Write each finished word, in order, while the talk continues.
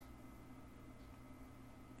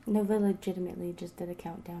Nova legitimately just did a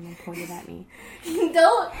countdown and pointed at me.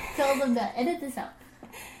 Don't tell them that. Edit this out.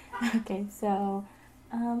 Okay, so,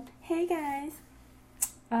 hey guys.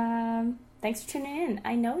 Thanks for tuning in.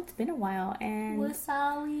 I know it's been a while, and We're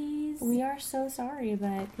sorry. we are so sorry,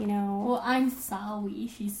 but, you know... Well, I'm sorry.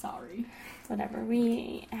 She's sorry. Whatever.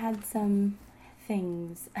 We had some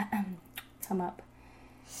things come up.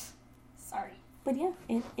 Sorry. But yeah,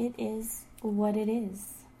 it is what it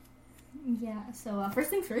is. Yeah, so first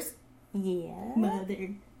things first. Yeah.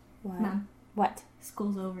 Mother. What? Mom. What?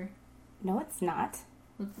 School's over. No, it's not.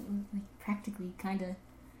 Like, practically, kind of.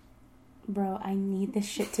 Bro, I need this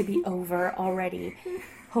shit to be over already.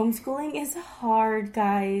 Homeschooling is hard,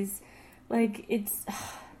 guys. Like, it's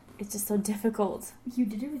just so difficult. You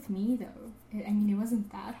did it with me, though. I mean, it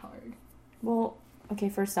wasn't that hard. Well, okay,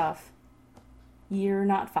 first off, you're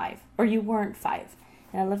not 5. Or you weren't 5.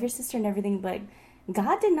 And I love your sister and everything, but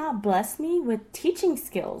God did not bless me with teaching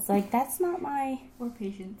skills. Like, that's not my... Or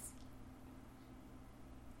patience.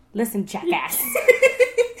 Listen, jackass.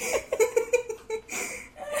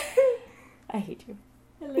 I hate you.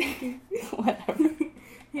 I love you. Whatever.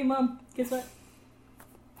 Hey, Mom, guess what?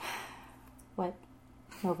 What?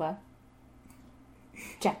 Nova.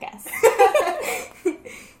 Jackass.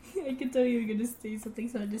 I could tell you were gonna say something,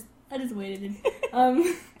 so I just waited. It was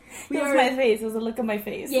my face. It was a look on my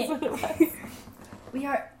face. Yeah. That's what it was. We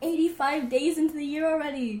are 85 days into the year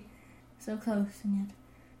already. So close, and yet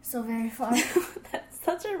so very far. That's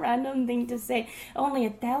such a random thing to say. Only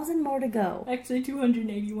 1,000 more to go. Actually,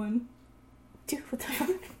 281. Dude, what the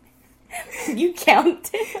fuck? You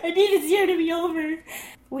counted. I need this year to be over.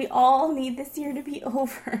 We all need this year to be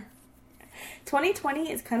over. 2020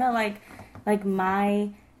 is kind of like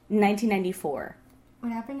my 1994.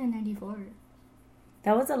 What happened in 94?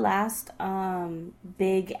 That was the last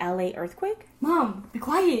big LA earthquake. Mom, be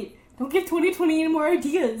quiet. Don't give 2020 any more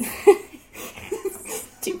ideas.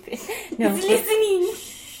 Stupid. No, It's listening.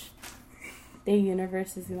 the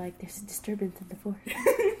universe is like, there's a disturbance in the force.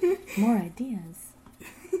 More ideas.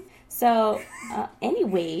 So,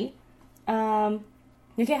 anyway,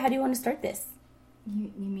 okay, how do you want to start this?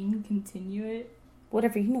 You mean continue it?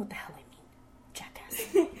 Whatever, you know what the hell I mean.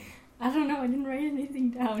 Jackass. I don't know. I didn't write anything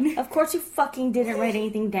down. Of course you fucking didn't write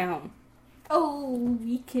anything down. Oh,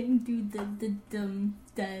 we can do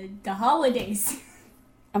the holidays.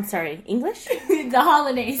 I'm sorry, English? The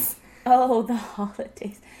holidays. Oh, the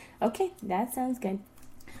holidays. Okay, that sounds good.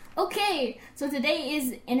 Okay, so today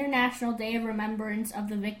is International Day of Remembrance of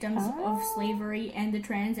the Victims of Slavery and the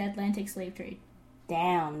Transatlantic Slave Trade.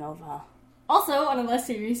 Damn, Nova. Also, on a less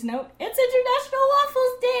serious note, it's International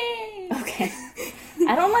Waffles Day! Okay.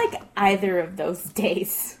 I don't like either of those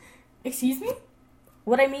days. Excuse me?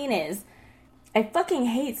 What I mean is, I fucking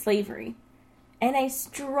hate slavery. And I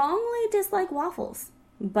strongly dislike waffles.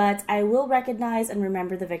 But I will recognize and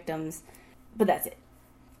remember the victims. But that's it.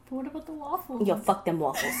 But what about the waffles? Yo, fuck them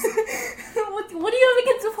waffles. what do you have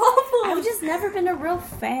against the waffles? I've just never been a real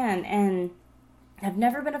fan. And I've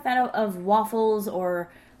never been a fan of waffles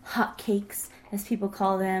or hot cakes, as people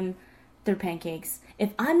call them. They're pancakes.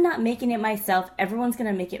 If I'm not making it myself, everyone's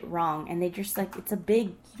gonna make it wrong. And they just like, it's a big...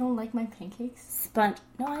 You don't like my pancakes? Sponge.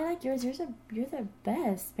 No, I like yours. You're the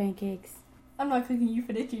best pancakes. I'm not cooking you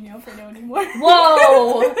fettuccine Alfredo anymore.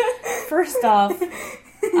 Whoa! First off,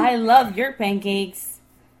 I love your pancakes.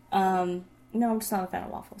 No, I'm just not a fan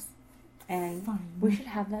of waffles. And Fine. we should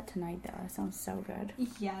have that tonight, though. That sounds so good.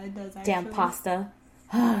 Yeah, it does actually. Damn pasta.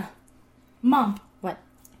 Mom. What?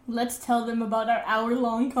 Let's tell them about our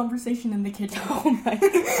hour-long conversation in the kitchen. Oh my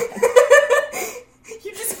god.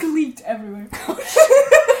 You just gleeked everywhere.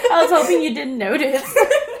 I was hoping you didn't notice.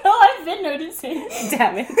 No, I've been noticing.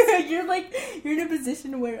 Damn it. You're in a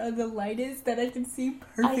position where the light is that I can see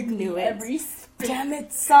perfectly knew it. every spin. Damn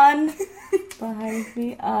it, son. Behind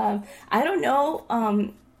me. I don't know.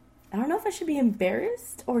 I don't know if I should be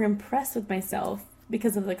embarrassed or impressed with myself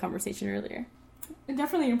because of the conversation earlier. I'm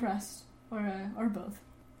definitely impressed. Or both.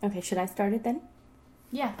 Okay, should I start it then?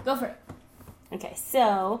 Yeah, go for it. Okay,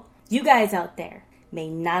 so you guys out there may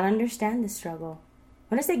not understand the struggle.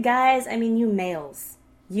 When I say guys, I mean you males.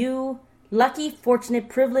 You lucky, fortunate,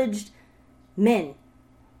 privileged men.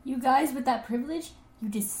 You guys with that privilege, you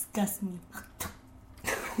disgust me.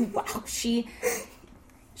 Wow, she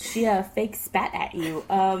fake spat at you.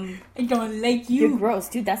 I don't like You're you. gross,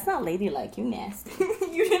 dude. That's not ladylike. You nasty.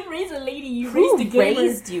 You didn't raise a lady, you Who raised a gamer.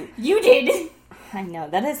 raised you? You did. I know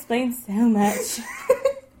that explains so much.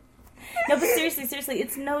 No, but seriously,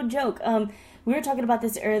 it's no joke. We were talking about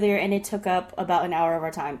this earlier, and it took up about an hour of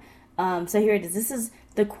our time. So here it is. This is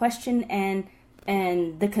the question and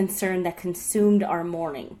the concern that consumed our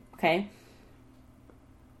morning. Okay.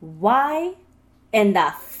 why in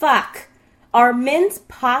the fuck are men's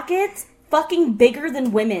pockets fucking bigger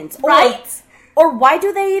than women's? Right? Or why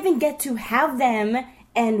do they even get to have them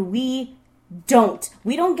and we don't?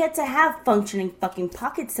 We don't get to have functioning fucking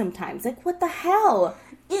pockets sometimes. Like, what the hell?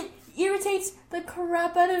 It irritates the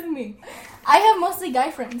crap out of me. I have mostly guy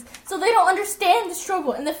friends, so they don't understand the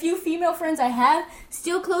struggle. And the few female friends I have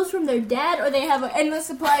steal clothes from their dad, or they have an endless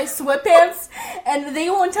supply of sweatpants, and they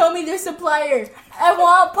won't tell me their supplier. I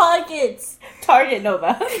want pockets. Target,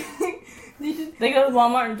 Nova. They go to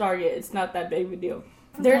Walmart and Target. It's not that big of a deal.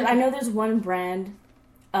 I know there's one brand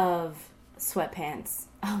of sweatpants.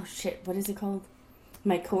 Oh shit, what is it called?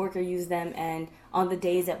 My coworker used them, and on the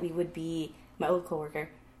days that my old coworker,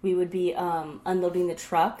 we would be unloading the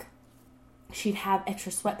truck, she'd have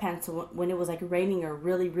extra sweatpants, so when it was like raining or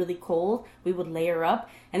really, really cold, we would layer up,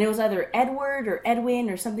 and it was either Edward or Edwin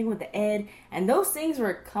or something with the Ed, and those things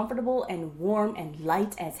were comfortable and warm and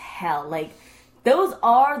light as hell. Like, those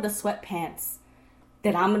are the sweatpants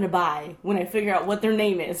that I'm gonna buy when I figure out what their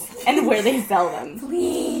name is and where they sell them.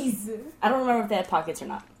 Please. I don't remember if they had pockets or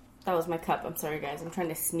not. That was my cup. I'm sorry, guys. I'm trying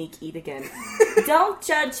to sneak eat again. Don't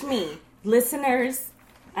judge me. Listeners,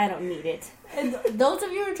 I don't need it. And those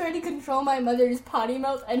of you who are trying to control my mother's potty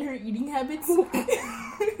mouth and her eating habits,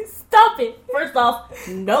 stop it. First off,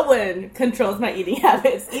 no one controls my eating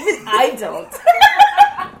habits. Even I don't.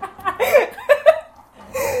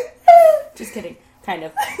 Just kidding. Kind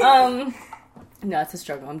of. No, it's a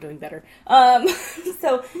struggle. I'm doing better.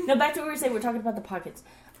 So, no, back to what we were saying. We're talking about the pockets.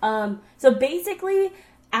 So basically,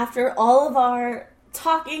 after all of our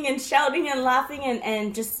talking and shouting and laughing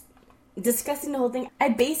and just discussing the whole thing, I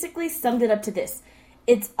basically summed it up to this.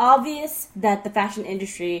 It's obvious that the fashion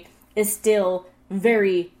industry is still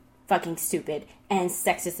very fucking stupid and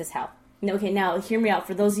sexist as hell. Okay, now hear me out.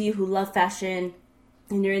 For those of you who love fashion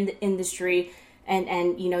and you're in the industry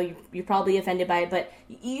and you know, you're probably offended by it, but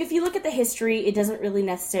if you look at the history, it doesn't really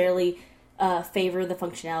necessarily favor the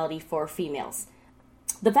functionality for females.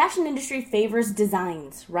 The fashion industry favors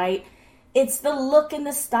designs, right? It's the look and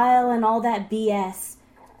the style and all that BS.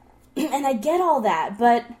 And I get all that,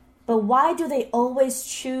 but why do they always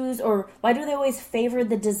choose, or why do they always favor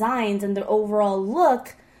the designs and the overall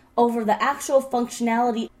look over the actual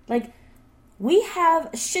functionality? Like, we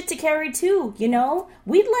have shit to carry too, you know?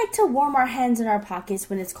 We'd like to warm our hands in our pockets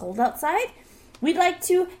when it's cold outside. We'd like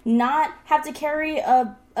to not have to carry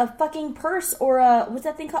a fucking purse or what's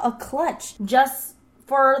that thing called? A clutch. Just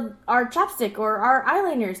for our chapstick or our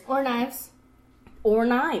eyeliners. Or knives. Or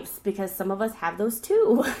knives, because some of us have those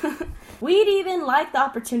too. We'd even like the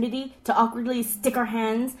opportunity to awkwardly stick our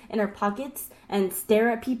hands in our pockets and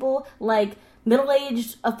stare at people like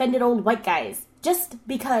middle-aged, offended old white guys. Just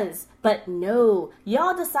because. But no,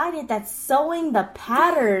 y'all decided that sewing the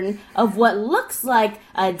pattern of what looks like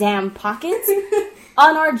a damn pocket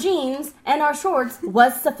on our jeans and our shorts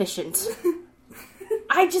was sufficient.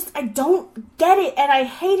 I don't get it, and I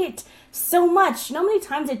hate it so much. You know how many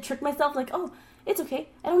times I trick myself like, oh, it's okay,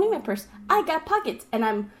 I don't need my purse. I got pockets, and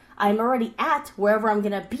I'm already at wherever I'm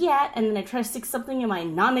gonna be at, and then I try to stick something in my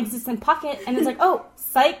non-existent pocket, and it's like, oh,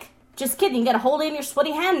 psych. Just kidding, you gotta hold it in your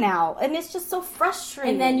sweaty hand now. And it's just so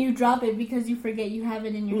frustrating. And then you drop it because you forget you have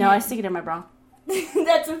it in your hand. No, I stick it in my bra.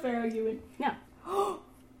 That's a fair argument. No.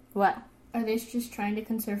 What? Are they just trying to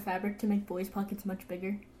conserve fabric to make boys' pockets much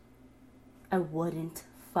bigger? I wouldn't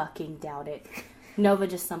fucking doubt it. Nova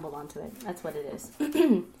just stumbled onto it. That's what it is.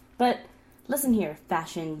 But listen here,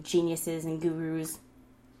 fashion geniuses and gurus.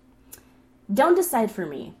 Don't decide for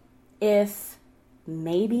me if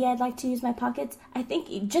maybe I'd like to use my pockets. I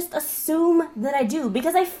think just assume that I do,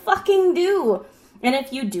 because I fucking do. And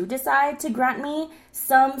if you do decide to grant me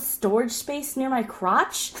some storage space near my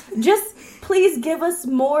crotch, just please give us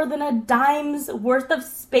more than a dime's worth of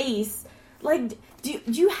space. Like, do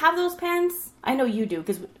you have those pants? I know you do,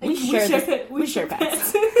 because we share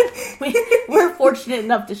pants. We're fortunate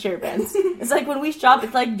enough to share pants. It's like when we shop,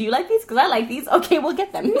 it's like, do you like these? Because I like these. Okay, we'll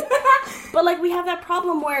get them. But like, we have that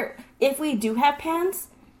problem where if we do have pants,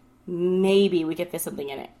 maybe we could fit something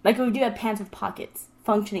in it. Like, we do have pants with pockets.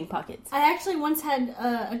 Functioning pockets. I actually once had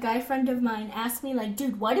a guy friend of mine ask me, like,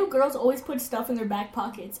 dude, why do girls always put stuff in their back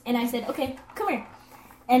pockets? And I said, okay, come here.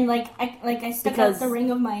 And I stuck out the ring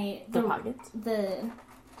of my pockets. The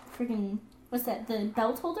freaking what's that? The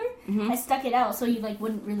belt holder. Mm-hmm. I stuck it out so you like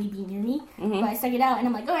wouldn't really be near me. Mm-hmm. But I stuck it out and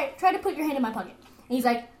I'm like, all right, try to put your hand in my pocket. And he's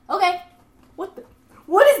like, okay.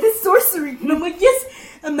 What is this sorcery? And I'm like, yes.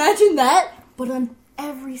 Imagine that, but on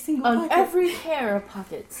every single pocket. Every pair of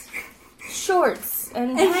pockets. Shorts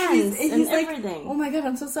and pants and like, everything. Oh my god,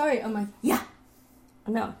 I'm so sorry. I'm like, yeah.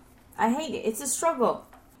 No, I hate it. It's a struggle.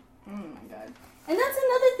 Oh my god. And that's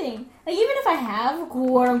another thing. Like, even if I have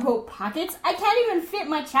quote-unquote pockets, I can't even fit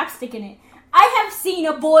my chapstick in it. I have seen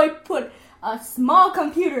a boy put a small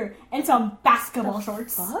computer and some basketball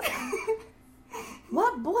shorts. Fuck?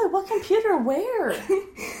 What boy? What computer? Where?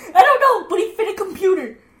 I don't know, but he fit a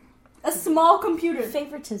computer. A small computer.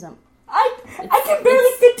 Favoritism. I can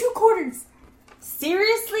barely fit 2 quarters.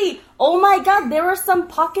 Seriously? Oh my god, there are some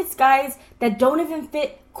pockets, guys, that don't even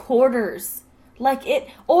fit quarters. Like it,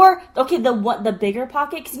 or, okay, the bigger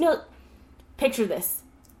pocket, because, you know, picture this.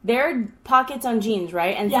 There are pockets on jeans,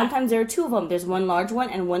 right? And sometimes there are 2 of them. There's one large one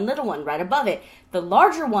and one little one right above it. The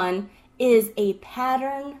larger one is a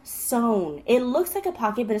pattern sewn. It looks like a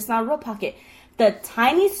pocket, but it's not a real pocket. The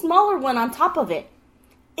tiny, smaller one on top of it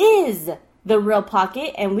is the real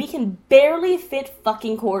pocket, and we can barely fit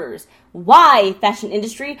fucking quarters. Why, fashion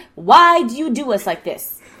industry? Why do you do us like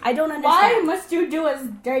this? I don't understand. Why must you do us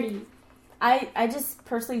dirty? I just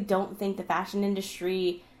personally don't think the fashion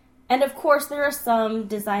industry, and of course there are some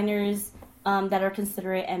designers that are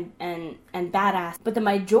considerate and badass, but the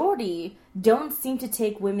majority don't seem to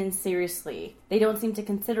take women seriously. They don't seem to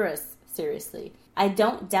consider us seriously. I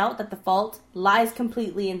don't doubt that the fault lies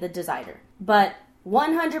completely in the designer, but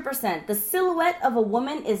 100%, the silhouette of a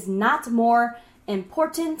woman is not more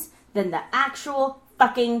important than the actual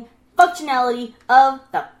fucking functionality of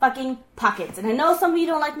the fucking pockets. And I know some of you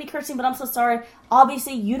don't like me cursing, but I'm so sorry.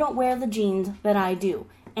 Obviously, you don't wear the jeans that I do.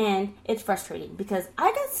 And it's frustrating because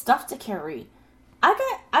I got stuff to carry.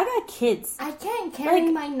 I got kids. I can't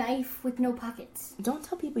carry my knife with no pockets. Don't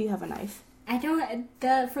tell people you have a knife. I don't,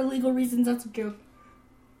 for legal reasons, that's a joke.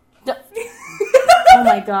 Oh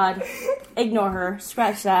my god. Ignore her.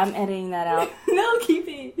 Scratch that. I'm editing that out. No, keep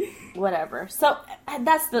it. Whatever. So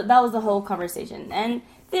that was the whole conversation. And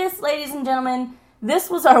this, ladies and gentlemen, this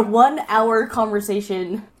was our 1-hour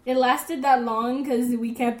conversation. It lasted that long because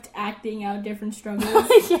we kept acting out different struggles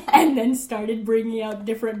and then started bringing out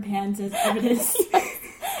different pants as evidence. Yes.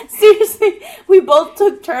 Seriously, we both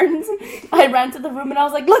took turns. I ran to the room and I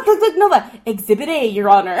was like, look, Nova, Exhibit A, Your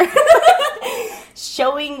Honor.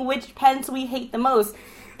 Showing which pants we hate the most.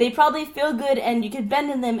 They probably feel good and you can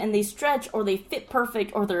bend in them and they stretch or they fit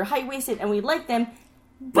perfect or they're high-waisted and we like them.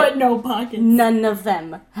 But no pockets. None of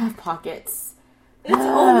them have pockets. It's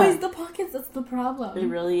always the pockets that's the problem. It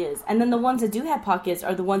really is. And then the ones that do have pockets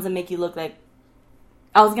are the ones that make you look like...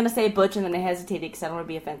 I was going to say butch and then I hesitated because I don't want to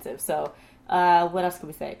be offensive. So, what else can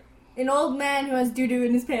we say? An old man who has doo-doo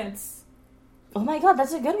in his pants. Oh my god,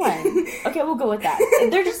 that's a good one. Okay, we'll go with that.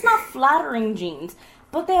 They're just not flattering jeans,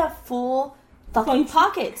 but they have full fucking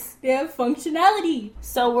pockets. They have functionality.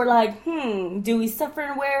 So we're like, do we suffer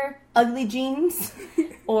and wear ugly jeans?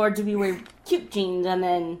 Or do we wear cute jeans and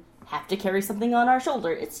then have to carry something on our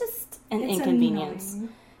shoulder? It's just an inconvenience. Annoying.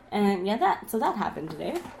 And yeah, so that happened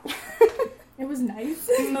today. It was nice.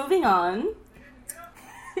 Moving on.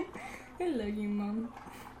 I love you, Mom.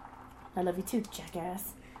 I love you too,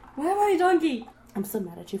 jackass. Why am I a donkey? I'm so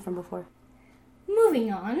mad at you from before.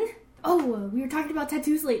 Moving on. Oh, we were talking about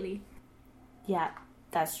tattoos lately. Yeah,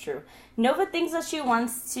 that's true. Nova thinks that she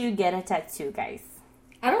wants to get a tattoo, guys.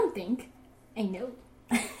 I don't think. I know.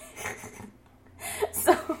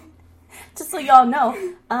 So, just so y'all know,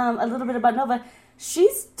 a little bit about Nova.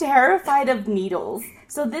 She's terrified of needles.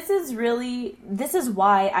 So this is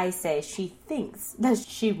why I say she thinks that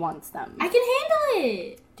she wants them. I can handle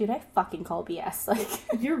it. Dude, I fucking call BS.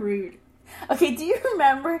 Like, you're rude. Okay, do you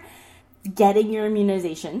remember getting your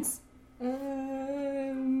immunizations?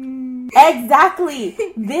 Exactly.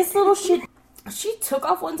 This little shit. She took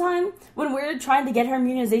off one time when we were trying to get her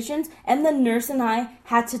immunizations, and the nurse and I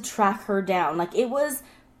had to track her down. Like, it was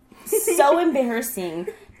so embarrassing,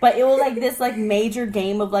 but it was like this like major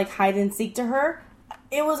game of like hide and seek to her.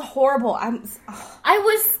 It was horrible. I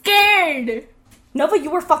was scared. Nova, you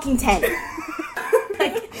were fucking 10.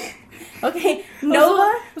 Like, okay,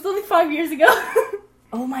 Nova. It was only 5 years ago.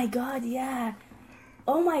 Oh my god, yeah.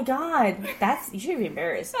 Oh my god. You should be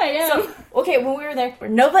embarrassed. I am. So, okay, when we were there,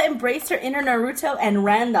 Nova embraced her inner Naruto and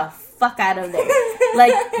ran the fuck out of there.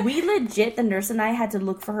 Like, we legit, the nurse and I had to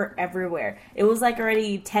look for her everywhere. It was like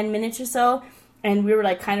already 10 minutes or so, and we were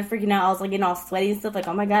like kind of freaking out. I was like getting all sweaty and stuff, like,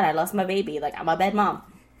 oh my god, I lost my baby. Like, I'm a bad mom.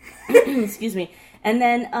 Excuse me. And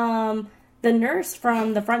then, the nurse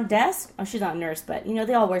from the front desk, oh, she's not a nurse, but, you know,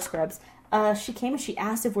 they all wear scrubs. She came and she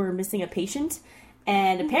asked if we were missing a patient.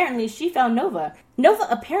 And apparently she found Nova. Nova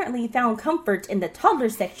apparently found comfort in the toddler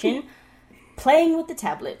section playing with the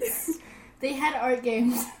tablets. They had art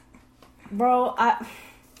games. Bro, I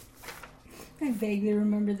vaguely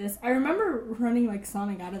remember this. I remember running like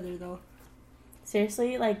Sonic out of there though.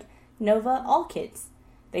 Seriously, like, Nova, all kids,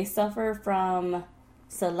 they suffer from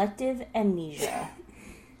selective amnesia.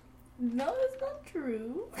 No, it's not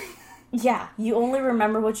true. Yeah, you only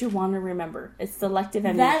remember what you want to remember. It's selective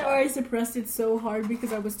amnesia. That or I suppressed it so hard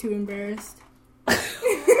because I was too embarrassed.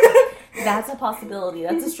 That's a possibility.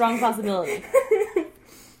 That's a strong possibility.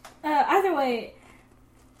 Either way,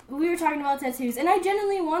 we were talking about tattoos, and I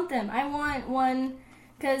genuinely want them. I want one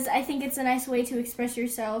because I think it's a nice way to express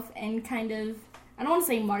yourself and kind of, I don't want to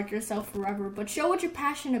say mark yourself forever, but show what you're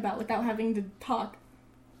passionate about without having to talk.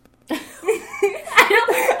 I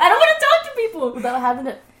don't want to talk to people without having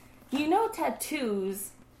to. You know,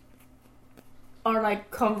 tattoos are like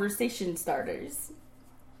conversation starters.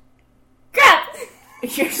 Crap!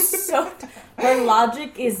 You're so. Her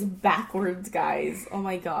logic is backwards, guys. Oh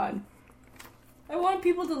my god. I want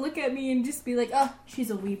people to look at me and just be like, oh, she's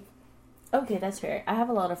a weep. Okay, that's fair. I have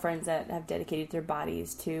a lot of friends that have dedicated their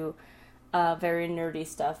bodies to very nerdy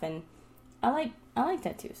stuff, and I like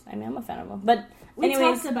tattoos. I mean, I'm a fan of them. But we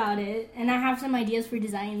talked about it, and I have some ideas for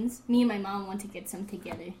designs. Me and my mom want to get some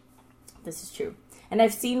together. This is true, and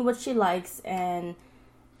I've seen what she likes, and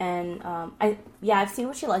I've seen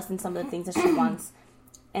what she likes and some of the things that she wants,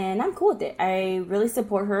 and I'm cool with it. I really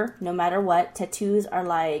support her, no matter what. Tattoos are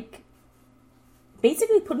like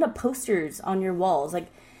basically putting up posters on your walls.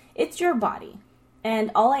 Like, it's your body,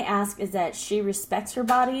 and all I ask is that she respects her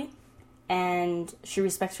body, and she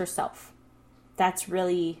respects herself. That's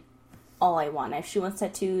really all I want. If she wants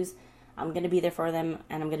tattoos, I'm gonna be there for them,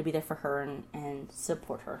 and I'm gonna be there for her and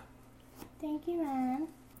support her. Thank you, man.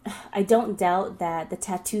 I don't doubt that the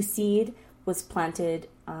tattoo seed was planted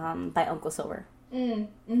by Uncle Silver.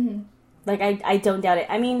 Mm-hmm. Like, I don't doubt it.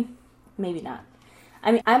 I mean, maybe not.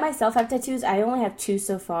 I mean, I myself have tattoos. I only have 2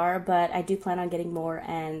 so far, but I do plan on getting more,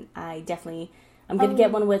 and I'm going to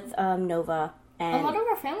get one with Nova. And a lot of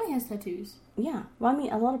our family has tattoos. Yeah. Well, I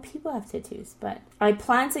mean, a lot of people have tattoos, but I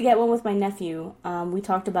plan to get one with my nephew. We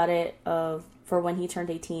talked about it for when he turned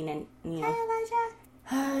 18, and, you know. Hi, Elijah.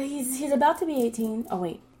 He's about to be 18. Oh,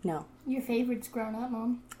 wait. No. Your favorite's grown up,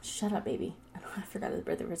 Mom. Shut up, baby. I forgot his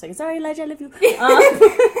birthday for a second. Sorry, Elijah, I love you.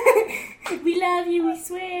 We love you, we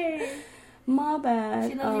swear. My bad.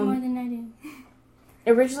 She loves you more than I do.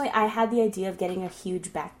 Originally, I had the idea of getting a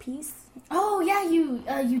huge back piece. Oh, yeah,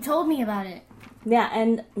 you told me about it. Yeah,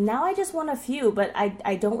 and now I just want a few, but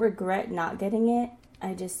I don't regret not getting it.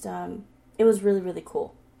 I just, it was really, really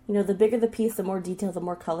cool. You know, the bigger the piece, the more detail, the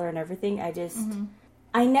more color and everything.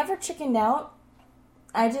 I never chickened out.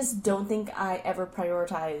 I just don't think I ever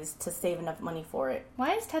prioritized to save enough money for it.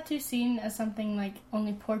 Why is tattoo seen as something like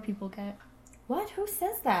only poor people get? What? Who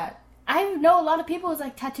says that? I know a lot of people is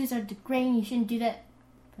like, tattoos are degrading, you shouldn't do that.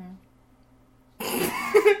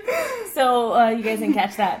 So, you guys didn't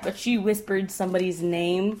catch that, but she whispered somebody's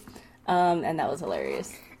name, and that was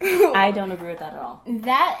hilarious. I don't agree with that at all.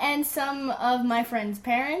 That and some of my friends'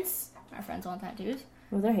 parents, our friends want tattoos.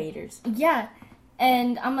 Well, they're haters. Yeah.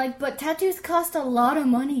 And I'm like, but tattoos cost a lot of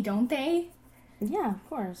money, don't they? Yeah, of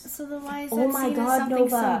course. So then why is that seen as something Nova.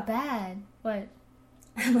 so bad? What?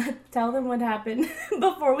 Tell them what happened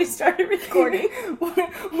before we started recording.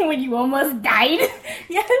 When you almost died?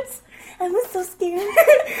 Yes. I was so scared.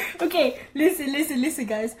 Okay, listen,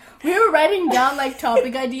 guys. We were writing down, like,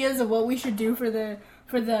 topic ideas of what we should do for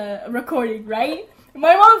the recording, right?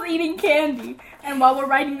 My mom's eating candy, and while we're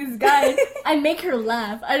writing this guide, I make her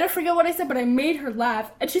laugh. I don't forget what I said, but I made her laugh,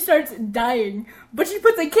 and she starts dying. But she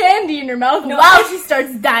puts a candy in her mouth while she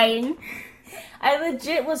starts dying. I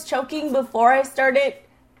legit was choking before I started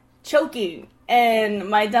choking, and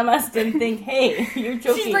my dumbass didn't think, hey, you're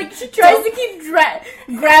choking. She's like, she tries to keep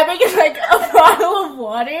grabbing, like, a bottle of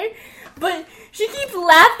water, but she keeps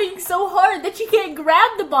laughing so hard that she can't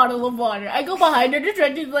grab the bottle of water. I go behind her to try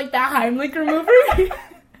to do, like, that Heimlich remover. She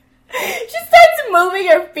starts moving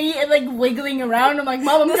her feet and, like, wiggling around. I'm like,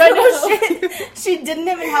 Mom, I'm trying to help you. She didn't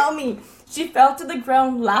even help me. She fell to the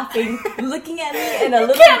ground laughing, looking at me, and a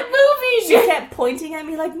little... kept moving! She kept pointing at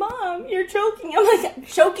me like, Mom, you're choking. I'm like,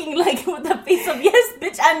 choking, like, with the face of, yes,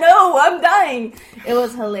 bitch, I know, I'm dying. It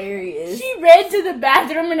was hilarious. She ran to the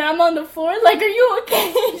bathroom, and I'm on the floor, like, are you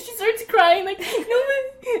okay? She starts crying, like, no,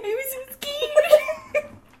 I was so scared.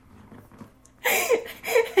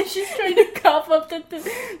 And she's trying to cough up the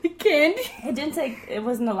candy. It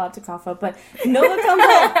wasn't allowed to cough up, but Nova comes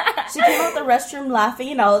out. She came out the restroom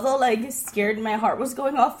laughing, and I was all, like, scared. My heart was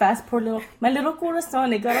going all fast. My little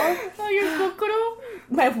corazón, it got all... Oh, your kokoro?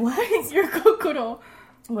 My what? Your kokoro.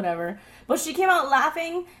 Whatever. But she came out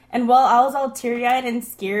laughing, and while I was all teary-eyed and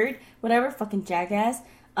scared, whatever, fucking jackass.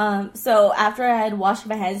 So after I had washed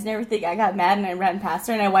my hands and everything, I got mad and I ran past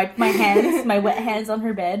her and I wiped my hands, my wet hands on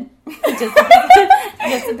her bed, just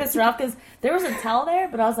to piss her off, because there was a towel there,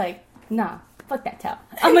 but I was like, nah, fuck that towel.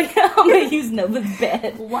 I'm gonna use Nova's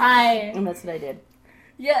bed. Why? And that's what I did.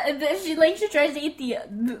 Yeah, and then she tries to eat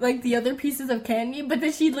the other pieces of candy, but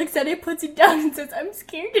then she looks at it, puts it down, and says, "I'm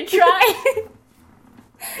scared to try."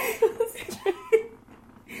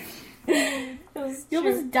 You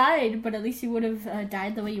almost died, but at least you would have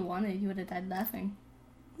died the way you wanted. You would have died laughing.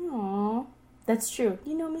 Aww. That's true.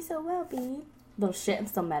 You know me so well, babe. Little shit, I'm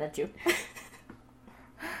still mad at you.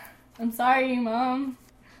 I'm sorry, Mom.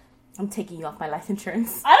 I'm taking you off my life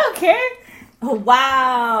insurance. I don't care. Oh,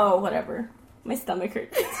 wow. Whatever. My stomach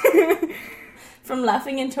hurts. From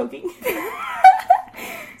laughing and choking.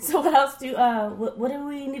 So what else what do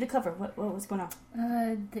we need to cover? What's going on?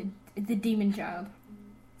 The demon child.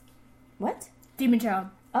 What? Demon child.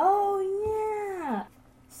 Oh, yeah.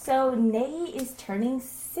 So, Nay is turning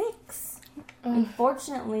 6.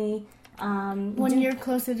 Unfortunately, 1 year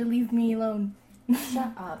closer to leave me alone.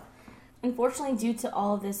 Shut up. Unfortunately, due to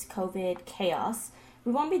all this COVID chaos,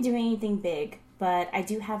 we won't be doing anything big, but I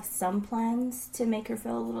do have some plans to make her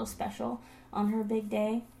feel a little special on her big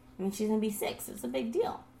day. I mean, she's going to be 6. It's a big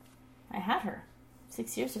deal. I had her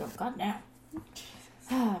 6 years ago. God damn.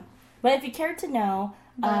 But if you care to know,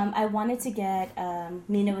 I wanted to get,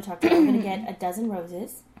 me and Nova talked about, we're going to get a dozen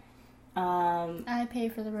roses. I pay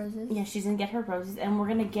for the roses. Yeah, she's going to get her roses. And we're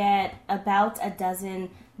going to get about a dozen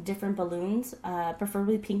different balloons,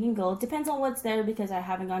 preferably pink and gold. Depends on what's there because I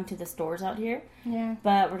haven't gone to the stores out here. Yeah.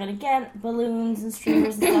 But we're going to get balloons and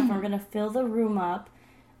streamers and stuff. And we're going to fill the room up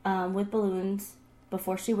with balloons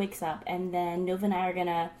before she wakes up. And then Nova and I are going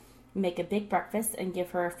to make a big breakfast and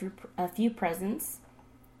give her a few presents.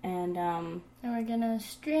 And we're gonna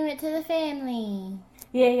stream it to the family.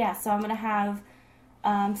 Yeah. So I'm gonna have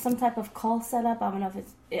some type of call set up. I don't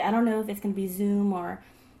know if it's gonna be Zoom or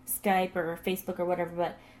Skype or Facebook or whatever.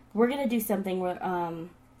 But we're gonna do something where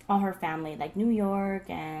all her family, like New York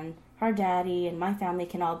and her daddy and my family,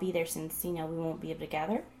 can all be there since we won't be able to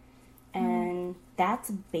gather. And that's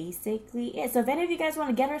basically it. So if any of you guys want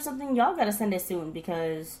to get her something, y'all gotta send it soon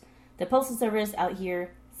because the postal service out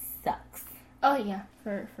here sucks. Oh, yeah,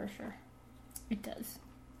 for sure. It does.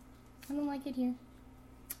 I don't like it here.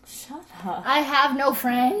 Shut up. I have no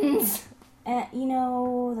friends. That's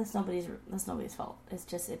nobody's fault.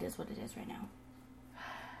 It is what it is right now.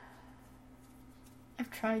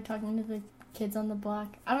 I've tried talking to the kids on the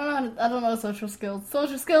block. I don't know social skills.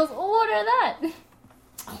 Social skills, what are that?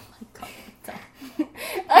 Oh my god.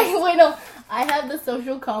 I have the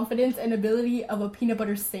social confidence and ability of a peanut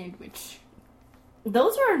butter sandwich.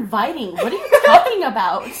 Those are inviting. What are you talking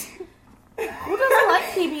about? Who doesn't like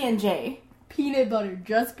PB&J? Peanut butter.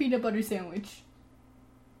 Just peanut butter sandwich.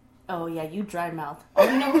 Oh, yeah, you dry mouth. Oh,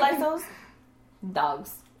 you know who likes those?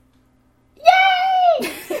 Dogs.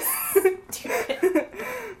 Yay! Stupid.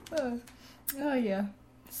 Oh, yeah.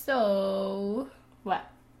 So... What?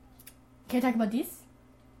 Can I talk about this?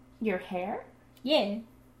 Your hair? Yeah.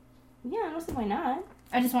 Yeah, I don't see why not.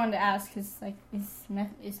 I just wanted to ask, because,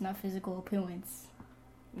 it's not physical appearance.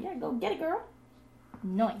 Yeah, go get it, girl.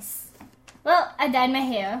 Nice. Well, I dyed my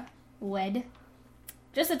hair red.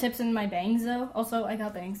 Just the tips and my bangs, though. Also, I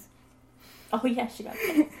got bangs. Oh, yeah, she got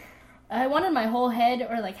bangs. I wanted my whole head,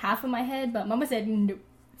 or, half of my head, but Mama said no.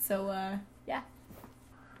 So, yeah.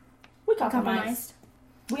 We compromised.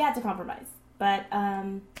 We had to compromise. But,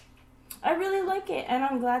 I really like it, and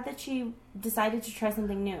I'm glad that she decided to try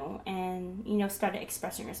something new and, started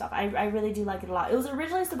expressing herself. I really do like it a lot. It was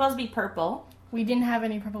originally supposed to be purple. We didn't have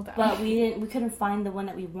any purple dye. But we couldn't find the one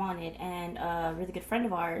that we wanted, and a really good friend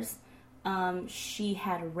of ours, she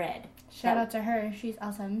had red. Shout out to her. She's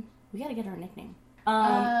awesome. We gotta get her a nickname.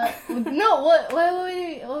 No, what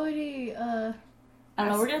would he, I don't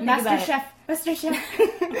know, we're gonna think Master about Chef. Master Chef.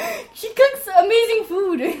 She cooks amazing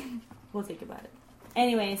food. We'll think about it.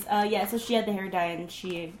 Anyways, so she had the hair dye, and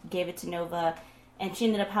she gave it to Nova, and she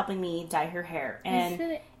ended up helping me dye her hair.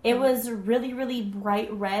 And it was really, really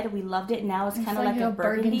bright red. We loved it. Now it's kind of like a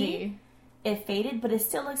burgundy. It faded, but it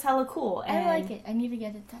still looks hella cool. And I like it. I need to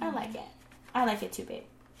get it done. I like it. I like it too, babe.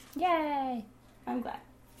 Yay. I'm glad.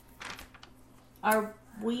 Are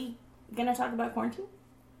we gonna talk about quarantine?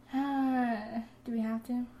 Do we have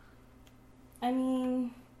to? I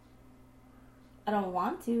mean, I don't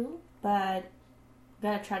want to, but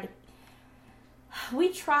gotta try to. We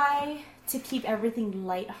try to keep everything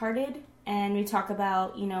lighthearted, and we talk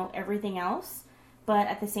about, everything else, but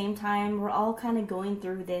at the same time, we're all kind of going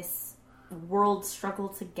through this world struggle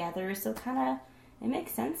together, so it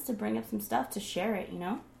makes sense to bring up some stuff to share it,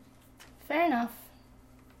 Fair enough.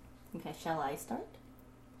 Okay, shall I start?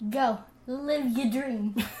 Go. Live your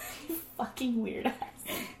dream. Fucking weird ass.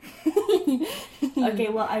 Okay,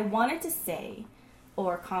 well, I wanted to say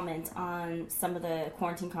or comment on some of the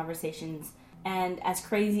quarantine conversations. And as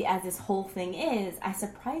crazy as this whole thing is, I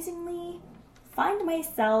surprisingly find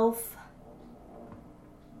myself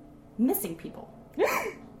missing people.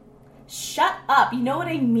 Shut up. You know what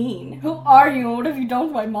I mean. Who are you? What if you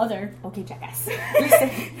don't my mother? Okay, jackass.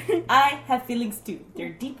 Listen, I have feelings too. They're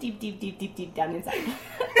deep, deep, deep, deep, deep, deep down inside.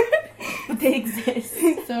 But they exist.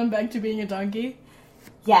 So I'm back to being a donkey?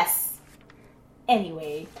 Yes.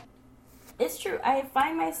 Anyway, it's true. I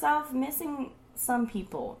find myself missing some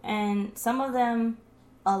people, and some of them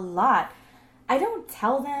a lot. I don't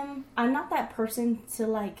tell them. I'm not that person to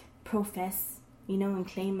like profess, and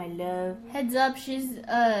claim my love. Heads up, she's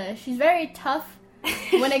very tough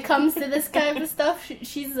when it comes to this kind of stuff.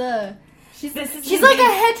 She's like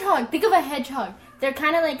a hedgehog. Think of a hedgehog. They're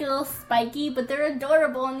kind of like a little spiky, but they're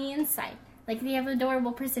adorable on the inside. Like they have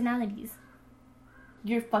adorable personalities.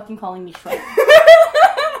 You're fucking calling me Shrek.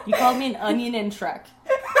 You called me an onion and Shrek.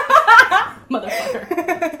 Motherfucker.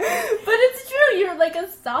 But it's true, you're like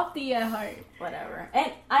a softie at heart. Whatever.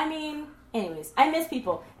 And I mean, anyways, I miss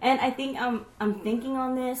people. And I think I'm thinking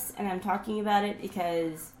on this and I'm talking about it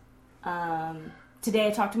because today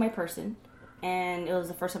I talked to my person, and it was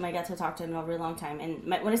the first time I got to talk to him in a really long time. And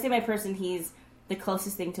when I say my person, he's the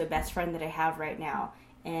closest thing to a best friend that I have right now.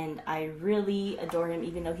 And I really adore him,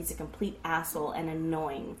 even though he's a complete asshole and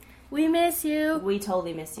annoying. We miss you. We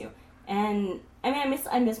totally miss you. And I mean,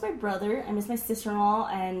 I miss my brother. I miss my sister-in-law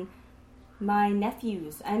and my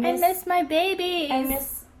nephews. I miss my babies.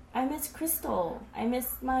 I miss Crystal. I miss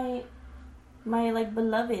my like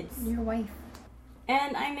beloveds. Your wife.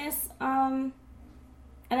 And I miss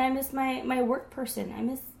my work person.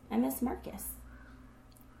 I miss Marcus.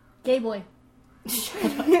 Gay boy.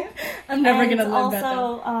 Shut up. I'm never gonna live that.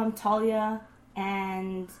 Also, Talia,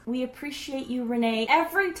 and we appreciate you, Renee.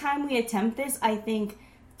 Every time we attempt this, I think,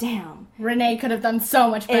 damn, Renee could have done so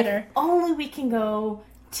much better. If only we can go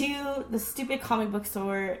to the stupid comic book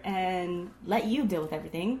store and let you deal with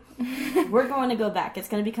everything. We're going to go back. It's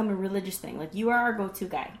going to become a religious thing. Like, you are our go-to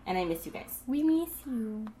guy, and I miss you guys. We miss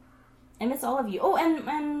you. I miss all of you. Oh,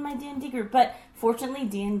 and my D&D group. But fortunately,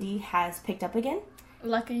 D&D has picked up again.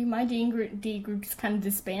 Luckily, my D group's kind of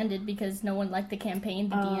disbanded because no one liked the campaign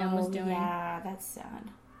the DM was doing. Yeah, that's sad.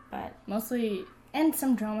 But mostly, and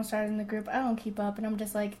some drama started in the group. I don't keep up, and I'm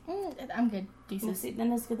just like, I'm good. Well, see,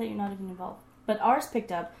 then it's good that you're not even involved. But ours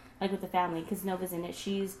picked up, like with the family, because Nova's in it.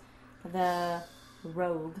 She's the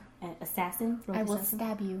rogue, assassin. I will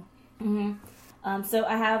stab you. Mm-hmm. So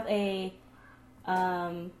I have I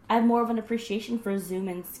have more of an appreciation for Zoom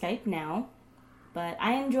and Skype now, but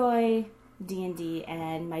I enjoy D&D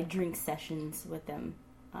and my drink sessions with them.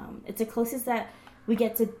 It's the closest that we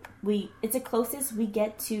get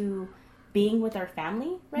to being with our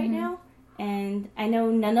family right now. And I know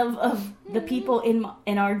none of the people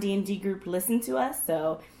in our D&D group listen to us,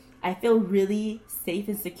 so I feel really safe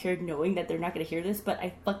and secure knowing that they're not going to hear this, but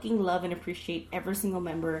I fucking love and appreciate every single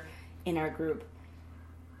member in our group.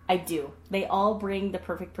 I do. They all bring the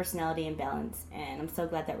perfect personality and balance, and I'm so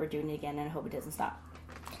glad that we're doing it again, and I hope it doesn't stop.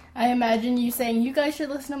 I imagine you saying, you guys should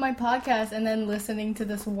listen to my podcast, and then listening to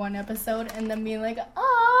this one episode, and then being like,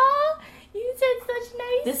 "Aw, you said such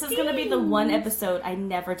nice This is going to be the one episode I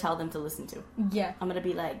never tell them to listen to. Yeah. I'm going to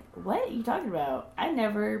be like, what are you talking about? I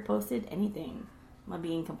never posted anything. I'm going to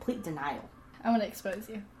be in complete denial. I'm going to expose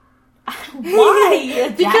you.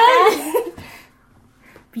 Why?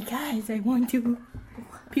 Because I want to.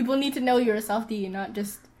 People need to know you're a softie and not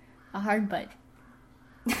just a hard butt.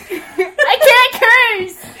 I can't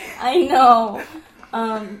curse! I know.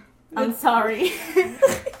 I'm sorry.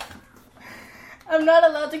 I'm not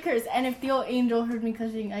allowed to curse, and if the old angel heard me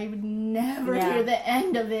cursing, I would never hear the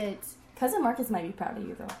end of it. Cousin Marcus might be proud of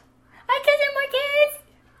you, though. Hi, Cousin Marcus!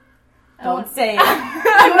 Don't say it.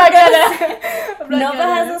 I'm not gonna. Nova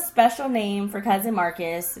has a special name for Cousin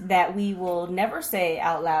Marcus that we will never say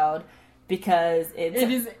out loud because it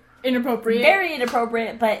is inappropriate. Very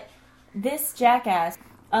inappropriate, but this jackass,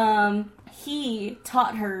 he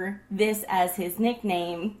taught her this as his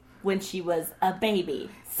nickname when she was a baby.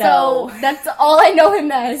 So that's all I know him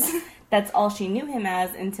as. That's all she knew him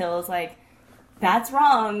as until it's like, that's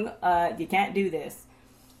wrong. You can't do this.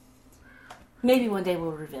 Maybe one day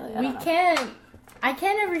we'll reveal it. I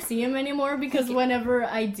can't ever see him anymore because whenever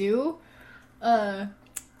I do, I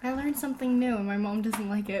learn something new and my mom doesn't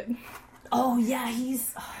like it. Oh yeah,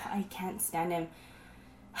 I can't stand him.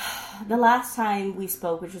 The last time we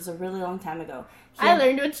spoke, which was a really long time ago, I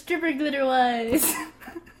learned what stripper glitter was.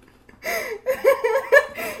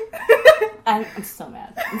 I'm so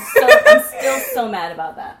mad. I'm still so mad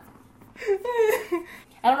about that.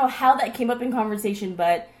 I don't know how that came up in conversation,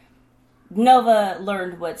 but Nova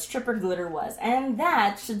learned what stripper glitter was. And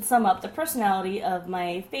that should sum up the personality of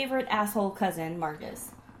my favorite asshole cousin,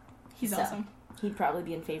 Marcus. He's awesome. He'd probably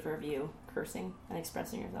be in favor of you cursing and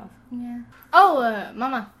expressing yourself. Yeah. Oh,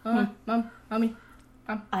 Mama. Mom. Mommy.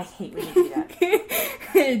 I hate when you do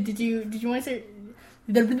that. Did you want to say...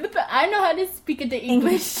 I know how to speak the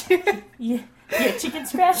English. Yeah, chicken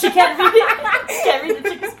scratch. You can't read it. You can't read the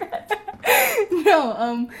chicken scratch.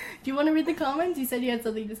 No, do you want to read the comments? You said you had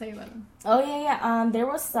something to say about them. Oh, yeah. There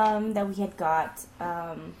was some that we had got.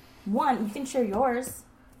 One, you can share yours.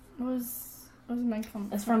 What was my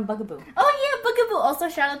comment? It's from Bugaboo. Oh, yeah, Bugaboo. Also,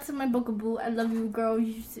 shout out to my Bugaboo. I love you, girl.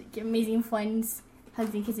 You're amazing friends.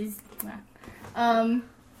 Hugs and kisses.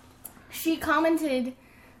 She commented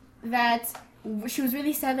that she was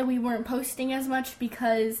really sad that we weren't posting as much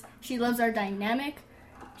because she loves our dynamic.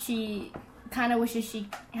 She kind of wishes she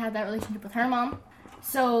had that relationship with her mom.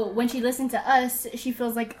 So when she listened to us, she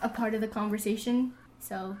feels like a part of the conversation.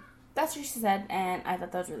 So that's what she said, and I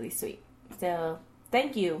thought that was really sweet. So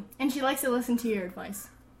thank you. And she likes to listen to your advice.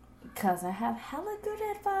 Because I have hella good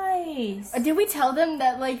advice. Did we tell them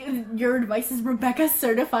that, like, your advice is Rebecca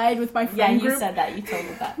certified with my friend group? Yeah, you said that. You told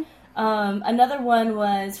me that. Another one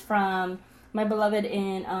was from my beloved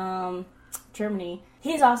in Germany.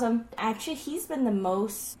 He's awesome. Actually, he's been the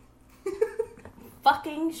most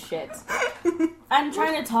fucking shit. I'm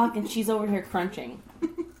trying to talk and she's over here crunching.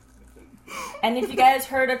 And if you guys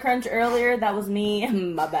heard a crunch earlier, that was me.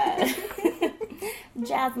 My bad.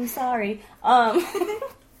 Jazz, I'm sorry.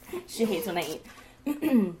 She hates when I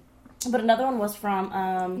eat. But another one was from...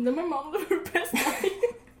 Then my mom lived her best life.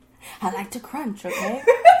 I like to crunch, okay?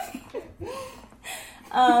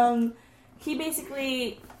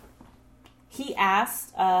 He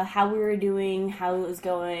asked how we were doing, how it was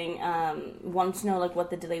going, wanted to know, like, what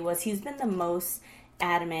the delay was. He's been the most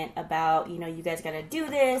adamant about, you know, you guys gotta do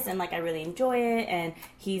this, and, like, I really enjoy it, and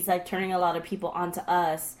he's, like, turning a lot of people onto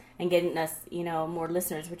us and getting us, you know, more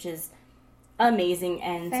listeners, which is amazing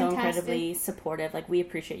and fantastic. So incredibly supportive. Like, we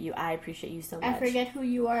appreciate you. I appreciate you so much. I forget who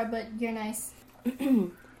you are, but you're nice.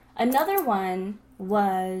 Another one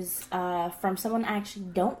was from someone I actually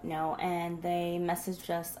don't know, and they messaged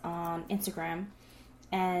us on Instagram,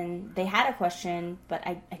 and they had a question, but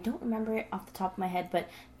I don't remember it off the top of my head, but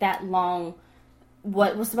that long,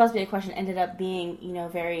 what was supposed to be a question ended up being, you know,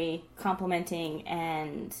 very complimenting,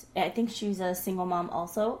 and I think she's a single mom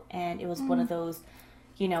also, and it was one of those,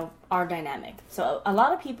 you know, our dynamic. So a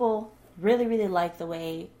lot of people really, really like the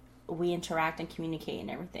way we interact and communicate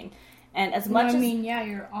and everything. And as much yeah,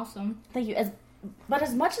 you're awesome. Thank you. But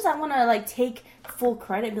as much as I want to, like, take full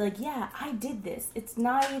credit and be like, yeah, I did this. It's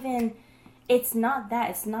not that.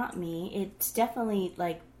 It's not me. It's definitely,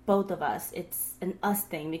 like, both of us. It's an us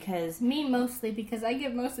thing because... Me mostly, because I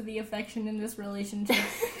give most of the affection in this relationship.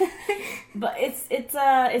 But it's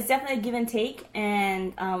definitely a give and take.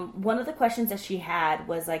 And one of the questions that she had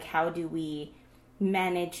was, like, how do we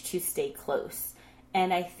manage to stay close?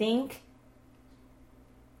 And I think...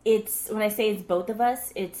 when I say it's both of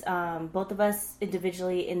us, it's both of us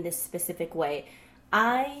individually in this specific way.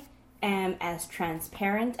 I am as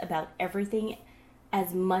transparent about everything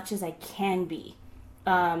as much as I can be,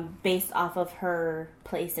 based off of her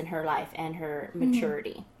place in her life and her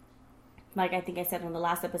maturity. Like I think I said on the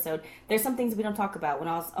last episode, there's some things we don't talk about. When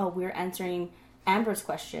we were answering Amber's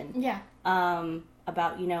question. Yeah.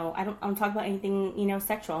 About, you know, I don't talk about anything, you know,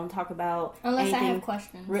 sexual. I don't talk about unless anything, I have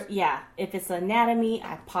questions. Yeah. If it's anatomy,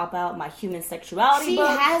 I pop out my human sexuality book.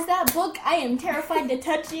 She has that book. I am terrified to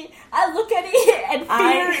touch it. I look at it and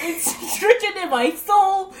fear is stricken in my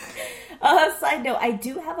soul. Side note, I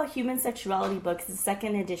do have a human sexuality book. It's the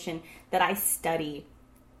second edition that I study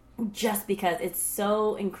just because it's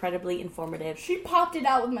so incredibly informative. She popped it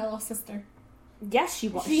out with my little sister. Yes, she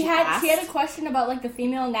was. She had a question about, like, the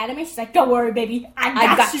female anatomy. She's like, "Don't worry, baby,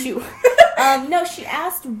 I got you." No, she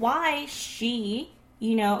asked why she,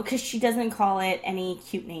 you know, because she doesn't call it any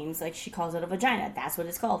cute names. Like, she calls it a vagina. That's what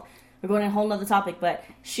it's called. We're going to a whole nother topic, but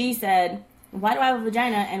she said, "Why do I have a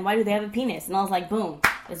vagina and why do they have a penis?" And I was like, "Boom,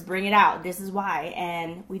 let's bring it out. This is why."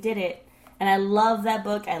 And we did it. And I love that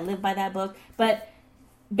book. I live by that book. But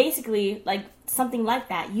basically, like, something like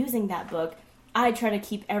that, using that book, I try to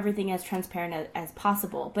keep everything as transparent as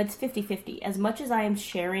possible, but it's 50-50. As much as I am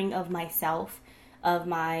sharing of myself, of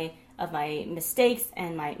my mistakes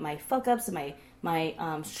and my fuck-ups and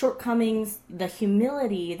my shortcomings, the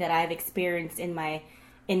humility that I've experienced in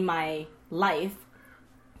my life,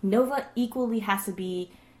 Nova equally has to be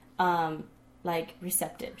like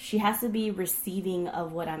receptive. She has to be receiving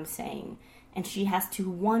of what I'm saying, and she has to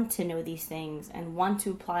want to know these things and want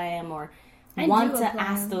to apply them or want to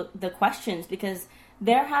ask the questions, because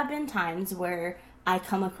there have been times where I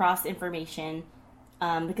come across information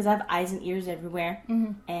because I have eyes and ears everywhere.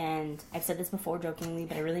 And I've said this before jokingly,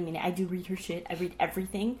 but I really mean it. I do read her shit. I read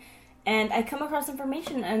everything. And I come across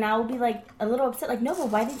information and I will be like a little upset, like, no, but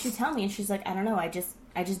why didn't you tell me? And she's like, I don't know, I just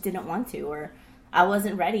didn't want to, or I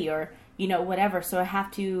wasn't ready, or, you know, whatever. So I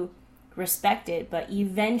have to respect it. But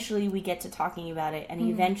eventually we get to talking about it, and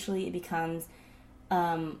eventually it becomes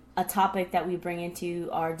a topic that we bring into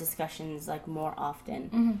our discussions like more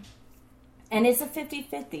often. And it's a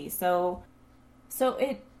 50-50. So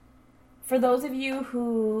it, for those of you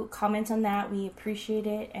who comment on that, we appreciate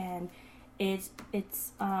it, and it's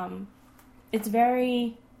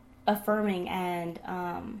very affirming and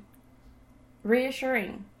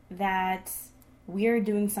reassuring that we're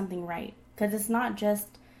doing something right. Because it's not just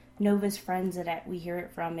Nova's friends that we hear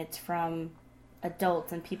it from. It's from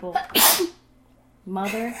adults and people.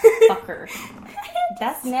 Motherfucker.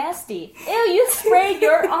 That's nasty. Ew, you sprayed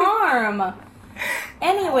your arm.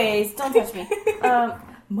 Anyways, don't touch me.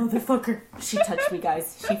 Motherfucker. She touched me,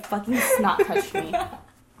 guys. She fucking snot touched me.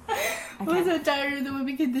 I was so tired of the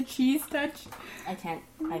movie because the cheese touched. I can't.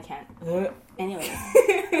 Anyways.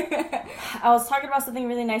 I was talking about something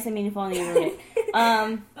really nice and meaningful and you ruined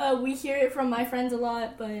it. We hear it from my friends a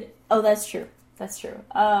lot, but... Oh, that's true. That's true.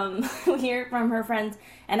 We hear it from her friends,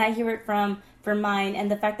 and I hear it from mine, and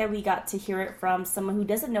the fact that we got to hear it from someone who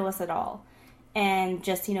doesn't know us at all, and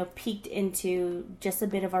just, you know, peeked into just a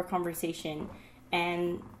bit of our conversation,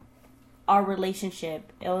 and our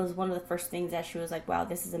relationship. It was one of the first things that she was like, wow,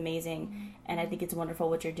 this is amazing, and I think it's wonderful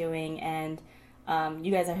what you're doing, and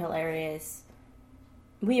you guys are hilarious.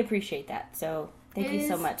 We appreciate that, so thank you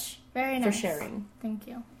so much for sharing. Thank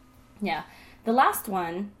you. Yeah. The last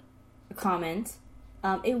one, comment,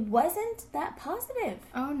 it wasn't that positive.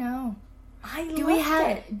 Oh, no.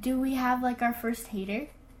 Do we have like our first hater?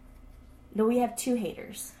 No, we have 2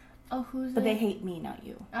 haters. Oh, who's But they hate me, not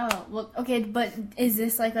you. Oh, well, okay, but is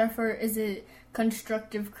this like is it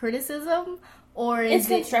constructive criticism? Or is it's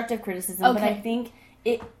constructive criticism, okay. But I think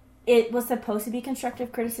it was supposed to be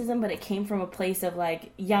constructive criticism, but it came from a place of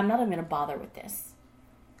like, yeah, I'm not even gonna bother with this.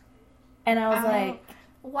 And I was like...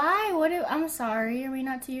 Why? I'm sorry, are we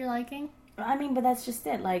not to your liking? I mean, but that's just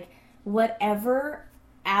it. Like, whatever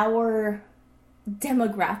our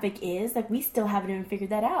demographic is, like, we still haven't even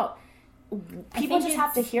figured that out. People just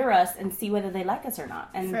have to hear us and see whether they like us or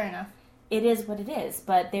not. And fair enough. It is what it is.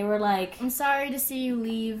 But they were like... I'm sorry to see you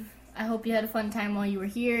leave. I hope you had a fun time while you were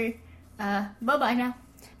here. Bye-bye now.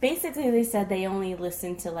 Basically, they said they only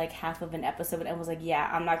listened to, like, half of an episode and was like, yeah,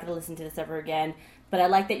 I'm not going to listen to this ever again. But I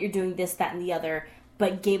like that you're doing this, that, and the other.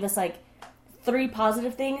 But gave us, like, 3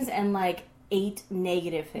 positive things and, like, 8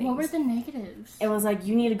 negative things. What were the negatives? It was like,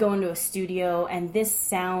 you need to go into a studio, and this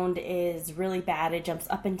sound is really bad. It jumps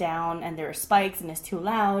up and down, and there are spikes, and it's too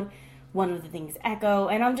loud. One of the things echo,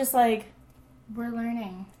 and I'm just like... We're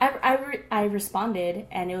learning. I responded,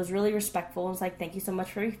 and it was really respectful. I was like, thank you so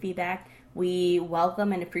much for your feedback. We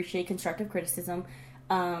welcome and appreciate constructive criticism.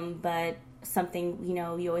 But something, you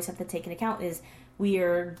know, you always have to take into account is... We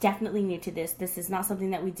are definitely new to this. This is not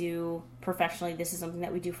something that we do professionally. This is something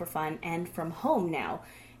that we do for fun and from home now.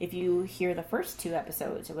 If you hear the first 2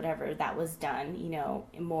 episodes or whatever, that was done, you know,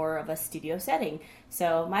 in more of a studio setting.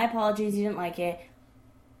 So my apologies you didn't like it,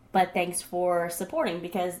 but thanks for supporting,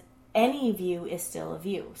 because any view is still a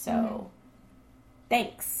view. So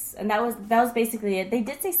thanks. And that was basically it. They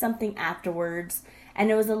did say something afterwards,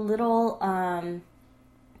 and it was a little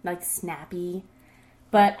like snappy,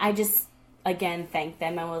 but I just... Again, thanked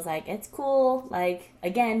them and was like, it's cool. Like,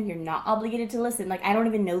 again, you're not obligated to listen. Like, I don't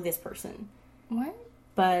even know this person. What?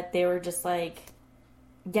 But they were just like,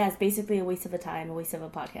 yeah, it's basically a waste of a time, a waste of a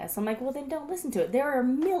podcast. So I'm like, well, then don't listen to it. There are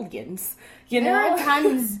millions, you know? There are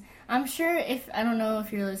tons. I'm sure I don't know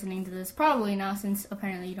if you're listening to this. Probably not, since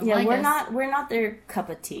apparently you don't like us. We're not their cup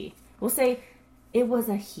of tea. We'll say it was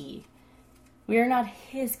a he. We are not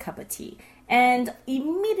his cup of tea. And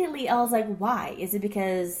immediately I was like, why? Is it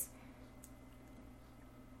because...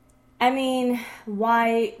 I mean,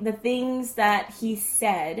 why the things that he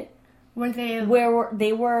said were they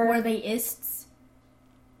ists?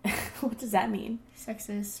 What does that mean?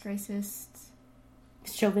 Sexist, racist,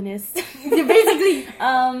 chauvinist. Basically,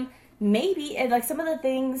 maybe like some of the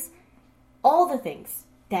things, all the things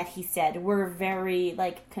that he said were very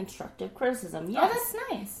like constructive criticism. Yes. Oh, that's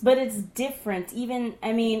nice. But it's different. Even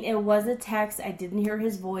it was a text. I didn't hear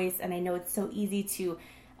his voice, and I know it's so easy to.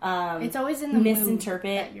 It's always in the misinterpret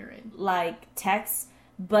mood that you're in. Like text,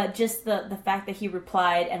 but just the fact that he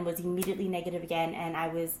replied and was immediately negative again, and I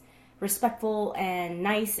was respectful and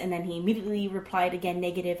nice, and then he immediately replied again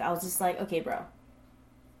negative. I was just like, okay, bro,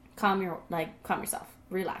 calm yourself.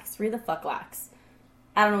 Relax. Read the fuck lax.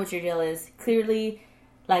 I don't know what your deal is. Clearly,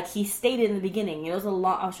 like, he stated in the beginning, it was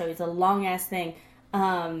I'll show you, it's a long-ass thing.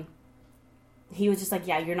 He was just like,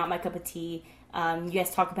 yeah, you're not my cup of tea. You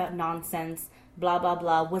guys talk about nonsense, blah, blah,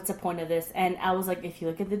 blah. What's the point of this? And I was like, if you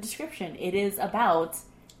look at the description, it is about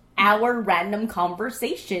our random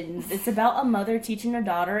conversations. It's about a mother teaching her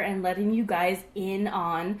daughter and letting you guys in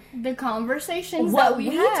on the conversations what that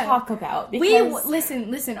we talk about.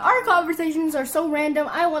 Listen. Our conversations are so random.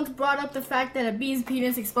 I once brought up the fact that a bee's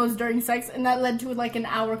penis explodes during sex, and that led to like an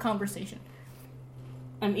hour conversation.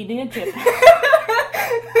 I'm eating a chip,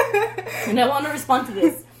 and I want to respond to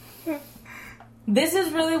this. This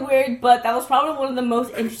is really weird, but that was probably one of the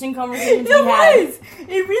most interesting conversations we had. It was!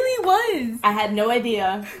 It really was! I had no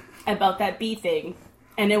idea about that bee thing.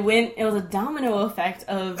 And it was a domino effect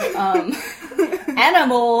of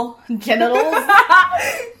animal genitals.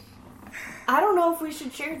 I don't know if we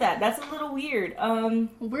should share that. That's a little weird.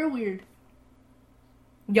 We're weird.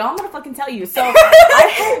 Y'all, I'm gonna fucking tell you. So,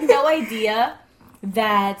 I had no idea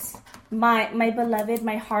that my beloved,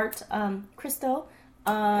 my heart, Crystal,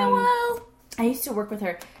 hello! I used to work with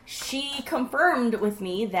her. She confirmed with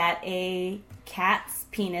me that a cat's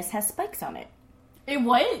penis has spikes on it. A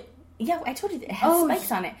what? Yeah, I told you it has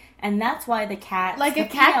spikes on it. And that's why the cat... Like a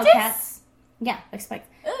cactus? Yeah, like spikes.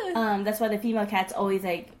 That's why the female cats always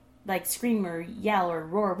like scream or yell or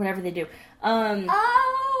roar, whatever they do.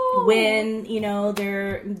 When,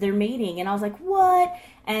 they're mating. And I was like, what?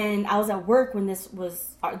 And I was at work when this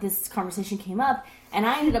conversation came up. And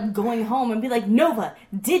I ended up going home and be like, Nova,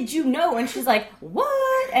 did you know? And she's like,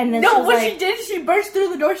 what? And then she did, she burst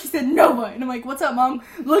through the door. She said, Nova. And I'm like, what's up, Mom?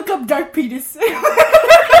 Look up dark penis. Okay,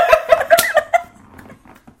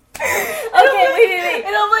 wait.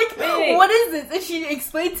 And I'm like, wait. What is this? And she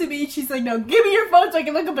explained to me, she's like, no, give me your phone so I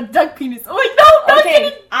can look up a duck penis. I'm like, no,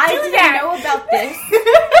 okay, I didn't know about this.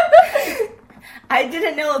 I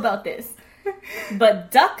didn't know about this. But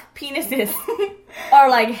duck penises are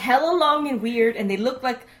like hella long and weird, and they look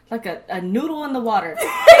like a noodle in the water.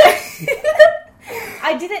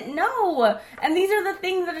 I didn't know. And these are the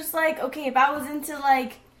things that are just like, okay, if I was into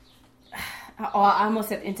like... Oh, I almost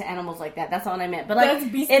said into animals like that. That's not what I meant. But like,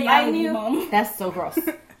 if I knew... Mom. That's so gross.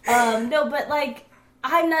 No, but like,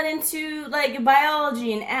 I'm not into like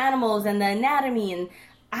biology and animals and the anatomy, and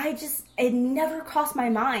it never crossed my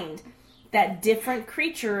mind that different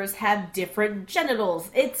creatures have different genitals.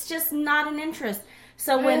 It's just not an interest.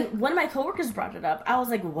 So when one of my coworkers brought it up, I was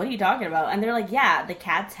like, what are you talking about? And they're like, yeah, the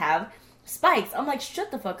cats have spikes. I'm like,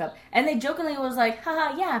 shut the fuck up. And they jokingly was like,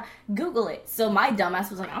 haha, yeah, Google it. So my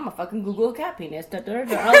dumbass was like, I'm gonna fucking Google a cat penis. I was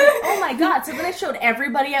like, oh my god. So then I showed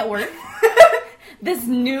everybody at work this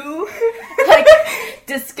new, like,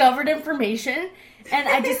 discovered information. And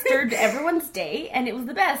I disturbed everyone's day, and it was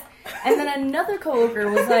the best. And then another coworker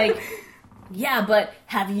was like, yeah, but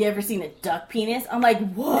have you ever seen a duck penis? I'm like,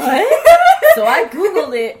 what? So I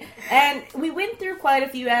Googled it, and we went through quite a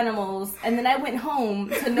few animals, and then I went home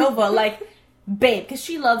to Nova, like, babe, because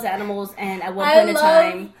she loves animals, and at one point in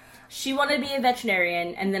time, she wanted to be a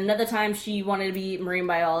veterinarian, and then another time she wanted to be a marine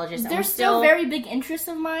biologist. There's still very big interests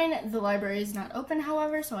of mine. The library is not open,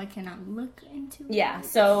 however, so I cannot look into it. Yeah,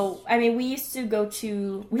 so, I mean, we used to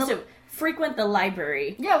frequent the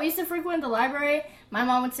library. Yeah, we used to frequent the library. My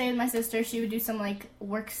mom would stay with my sister. She would do some, like,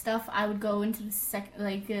 work stuff. I would go into the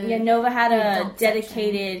yeah, Nova had a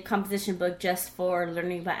dedicated composition book just for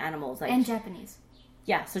learning about animals. Like, and Japanese.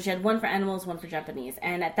 Yeah, so she had one for animals, one for Japanese.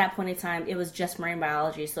 And at that point in time, it was just marine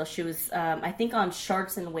biology. So she was, I think, on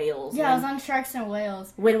sharks and whales. Yeah, I was on sharks and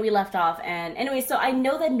whales. When we left off. And anyway, so I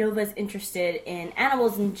know that Nova's interested in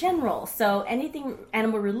animals in general. So anything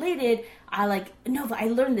animal-related, Nova, I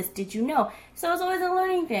learned this. Did you know? So it's always a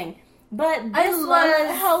learning thing. But I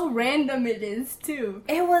love how random it is, too.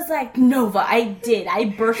 It was like, Nova,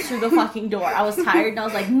 I burst through the fucking door. I was tired, and I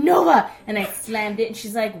was like, Nova! And I slammed it, and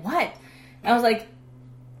she's like, what? And I was like,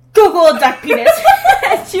 Google duck penis.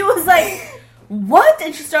 And she was like, what?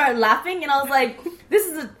 And she started laughing, and I was like, this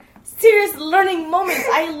is a serious learning moment.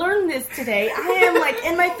 I learned this today. I am like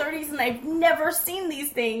in my 30s, and I've never seen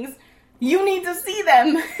these things. You need to see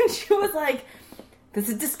them. And she was like, this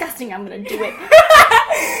is disgusting. I'm going to do it.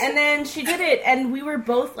 And then she did it, and we were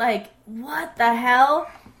both like, what the hell?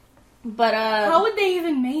 But, how would they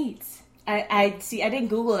even mate? I didn't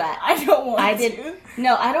Google that. I don't want to.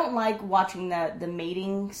 No, I don't like watching the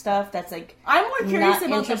mating stuff. That's like, I'm more curious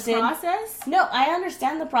about the process. No, I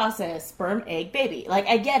understand the process. Sperm, egg, baby. Like,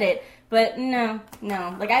 I get it. But no.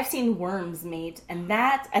 Like, I've seen worms mate, and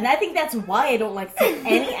I think that's why I don't like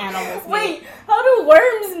any animals mate. Wait, how do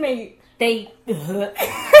worms mate? they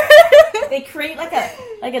create like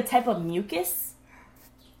a type of mucus,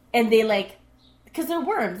 and they like, because they're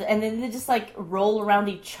worms, and then they just like roll around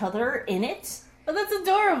each other in it. Oh, that's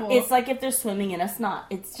adorable. It's like if they're swimming in a snot.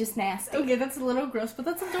 It's just nasty. Okay, that's a little gross, but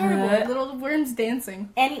that's adorable. Little worms dancing.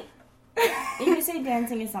 If you say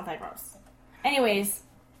dancing, it's not that gross. Anyways,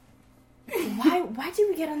 why did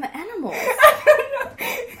we get on the animals?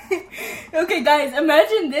 Okay, guys,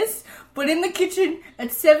 imagine this, but in the kitchen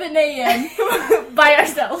at 7 a.m. by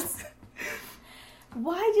ourselves.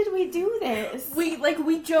 Why did we do this?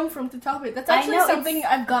 We jumped from the topic. That's actually something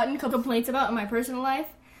I've gotten complaints about in my personal life.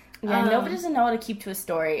 Yeah, nobody doesn't know how to keep to a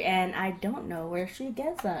story, and I don't know where she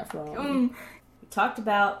gets that from. We talked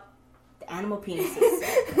about the animal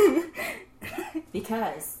penises.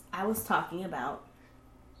 Because I was talking about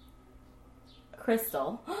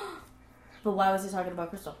Crystal. But why was he talking about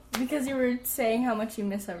Crystal? Because you were saying how much you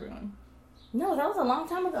miss everyone. No, that was a long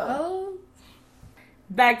time ago. Oh.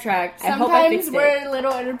 Backtrack. Sometimes we're a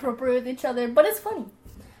little inappropriate with each other, but it's funny.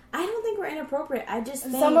 I don't think we're inappropriate. I just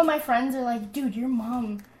think... Some of my friends are like, dude, your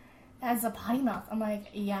mom has a potty mouth. I'm like,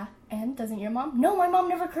 yeah, and doesn't your mom? No, my mom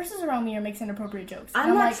never curses around me or makes inappropriate jokes.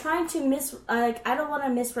 I'm not trying to I don't want to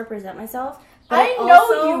misrepresent myself. But I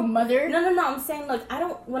know you, mother. No. I'm saying, look,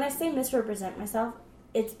 when I say misrepresent myself,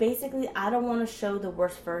 it's basically I don't want to show the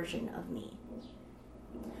worst version of me.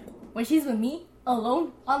 When she's with me,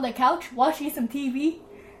 alone, on the couch, watching some TV,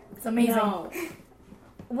 it's amazing. No.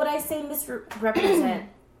 When I say misrepresent,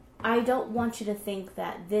 I don't want you to think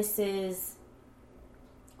that this is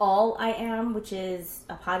all I am, which is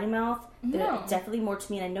a potty mouth. No. There's definitely more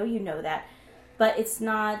to me, and I know you know that. But it's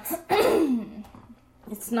not...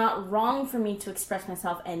 It's not wrong for me to express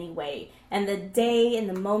myself anyway. And the day and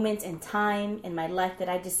the moment and time in my life that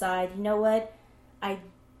I decide, you know what, I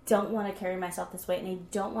don't want to carry myself this way, and I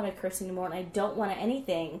don't want to curse anymore, and I don't want to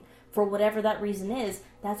anything, for whatever that reason is,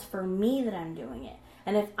 that's for me that I'm doing it.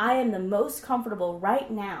 And if I am the most comfortable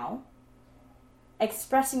right now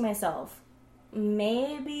expressing myself,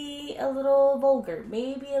 maybe a little vulgar,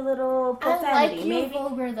 maybe a little profanity. I like you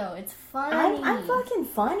vulgar, though. It's funny. I'm fucking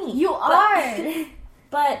funny. You are!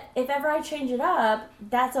 But if ever I change it up,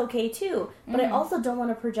 that's okay too. But I also don't want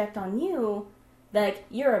to project on you like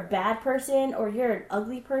you're a bad person or you're an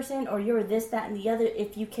ugly person or you're this, that, and the other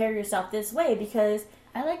if you carry yourself this way, because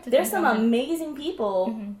there's some amazing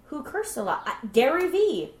people who curse a lot. Gary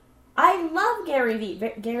Vee. I love Gary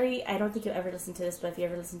Vee. Gary, I don't think you'll ever listen to this, but if you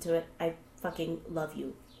ever listen to it, I fucking love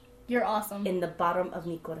you. You're awesome. In the bottom of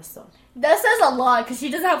mi corazón. That says a lot because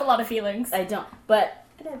she doesn't have a lot of feelings. I don't, but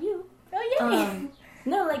I love you. Oh, yay.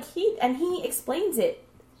 No, like he explains it.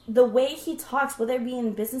 The way he talks, whether it be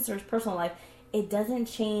in business or his personal life, it doesn't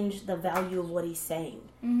change the value of what he's saying.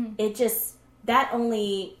 It just, that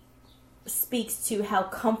only speaks to how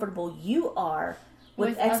comfortable you are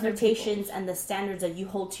with expectations and the standards that you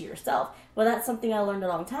hold to yourself. Well, that's something I learned a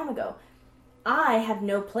long time ago. I have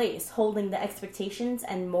no place holding the expectations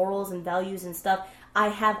and morals and values and stuff I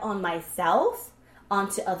have on myself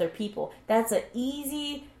onto other people. That's an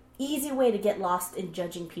easy way to get lost in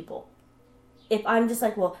judging people. If I'm just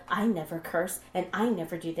like, well, I never curse and I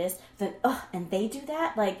never do this, then and they do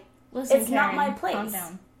that, like, listen, it's Karen, not my place. Calm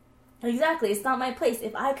down. Exactly, it's not my place.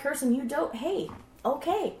 If I curse and you don't, hey,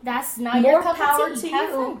 okay, that's not more your cup power of tea. to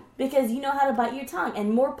you because you know how to bite your tongue,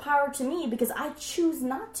 and more power to me because I choose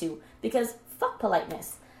not to, because fuck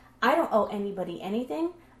politeness. I don't owe anybody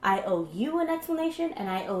anything. I owe you an explanation, and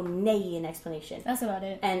I owe Nay an explanation. That's about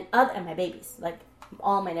it. And my babies, like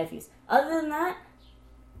all my nephews. Other than that,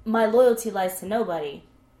 my loyalty lies to nobody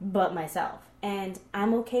but myself, and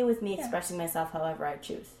I'm okay with me expressing myself however I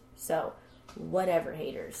choose. So, whatever,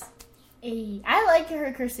 haters. Hey, I like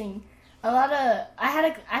her cursing.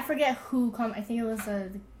 I forget who I think it was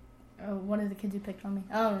one of the kids who picked on me.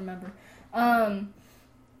 I don't remember.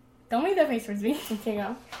 Don't make that face towards me. Okay,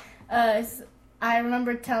 go. I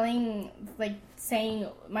remember saying,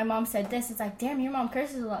 my mom said this. It's like, damn, your mom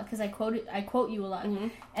curses a lot because I quote you a lot.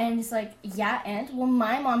 And it's like, yeah, and well,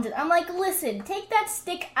 my mom did. I'm like, listen, take that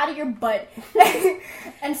stick out of your butt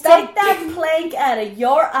and stop. Take that plank out of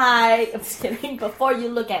your eye. I'm just kidding. Before you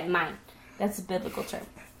look at mine. That's a biblical term.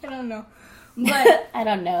 I don't know. But I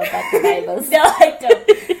don't know about the Bible. No, I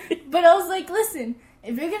don't. But I was like, listen,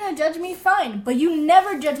 if you're going to judge me, fine. But you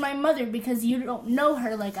never judge my mother because you don't know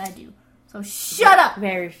her like I do. So shut up!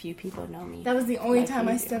 Very few people know me. That was the only time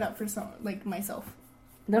I stood up for myself.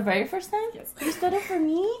 The very first time? Yes. You stood up for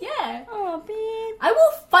me? Yeah. Oh, babe. I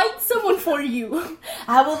will fight someone for you.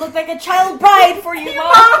 I will look like a child bride for you,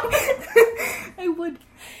 Mom. I would.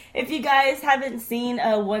 If you guys haven't seen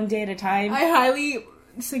One Day at a Time, I highly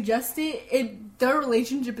suggest it. Their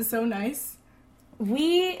relationship is so nice.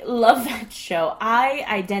 We love that show. I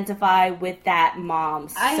identify with that mom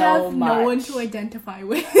so much. I have no one to identify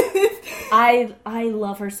with. I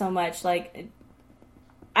love her so much. Like,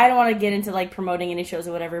 I don't want to get into like promoting any shows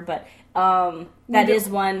or whatever, but that is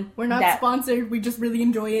one. We're not sponsored. We just really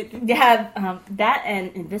enjoy it. Yeah, that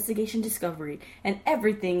and Investigation Discovery and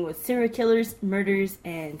everything with serial killers, murders,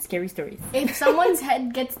 and scary stories. If someone's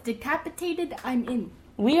head gets decapitated, I'm in.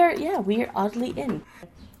 We are oddly in.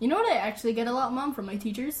 You know what I actually get a lot, Mom, from my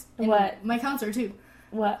teachers? And What? My counselor, too.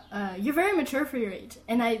 What? You're very mature for your age.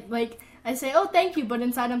 And I say, oh, thank you, but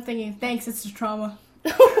inside I'm thinking, thanks, it's a trauma.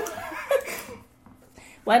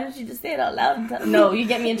 Why don't you just say it out loud? No, you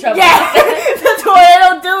get me in trouble. Yeah! That's why I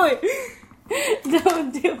don't do it!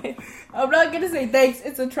 Don't do it. I'm not gonna say thanks,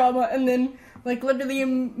 it's a trauma, and then, like, literally a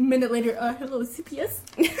minute later, hello, CPS?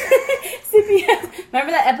 CPS.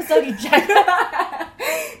 Remember that episode you jacked up?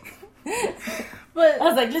 But I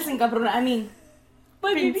was like, listen, cabrona, I mean,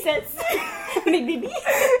 princess. My baby.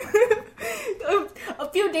 A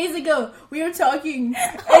few days ago, we were talking,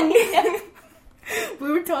 and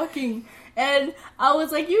and I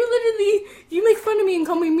was like, you make fun of me and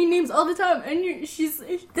call me mean names all the time, and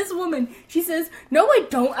this woman, she says, no, I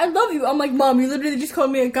don't, I love you. I'm like, Mom, you literally just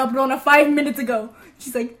called me a cabrona 5 minutes ago.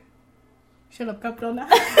 She's like, shut up, cabrona.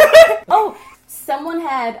 Oh, someone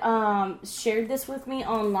had shared this with me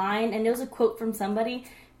online, and it was a quote from somebody,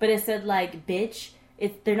 but it said, like, bitch.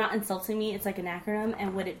 They're not insulting me. It's like an acronym,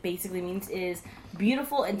 and what it basically means is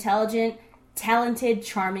beautiful, intelligent, talented,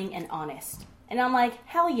 charming, and honest. And I'm like,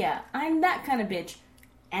 hell yeah, I'm that kind of bitch.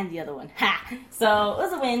 And the other one. Ha! So, it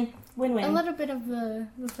was a win. Win-win. A little bit of the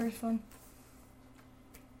first one.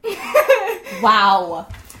 Wow.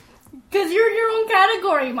 Because you're in your own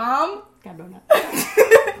category, Mom. Cabrona.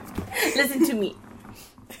 Listen to me.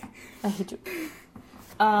 I hate you.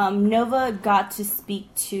 Nova got to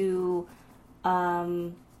speak to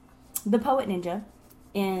the Poet Ninja,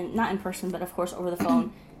 not in person, but of course over the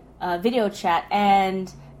phone, video chat,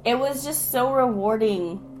 and it was just so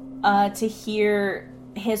rewarding to hear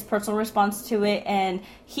his personal response to it, and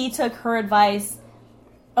he took her advice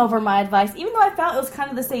over my advice, even though I felt it was kind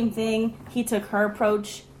of the same thing. He took her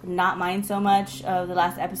approach, not mine so much, of the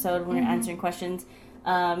last episode when we were answering questions.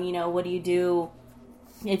 What do you do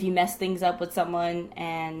if you mess things up with someone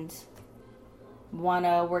and want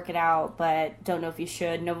to work it out but don't know if you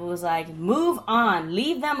should? Nova was like, move on,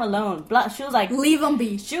 leave them alone. She was like, leave them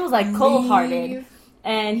be. She was like cold-hearted.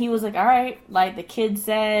 And he was like, all right, like the kid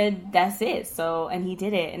said, that's it. So, and he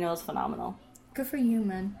did it, and it was phenomenal. Good for you,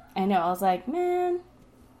 man. I know. I was like, man,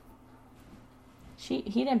 he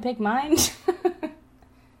didn't pick mine.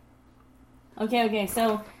 Okay,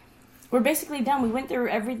 so we're basically done. We went through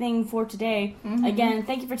everything for today. Mm-hmm. Again,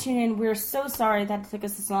 thank you for tuning in. We're so sorry that it took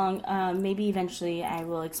us this long. Maybe eventually I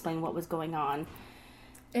will explain what was going on.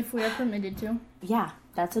 If we are permitted to. Yeah,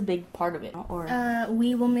 that's a big part of it.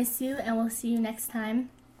 We will miss you, and we'll see you next time.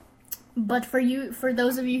 But for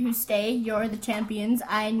those of you who stay, you're the champions.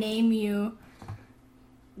 I name you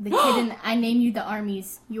the kid, and I name you the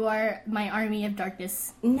armies. You are my army of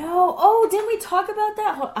darkness. No. Oh, didn't we talk about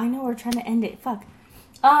that? I know we're trying to end it. Fuck.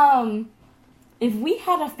 If we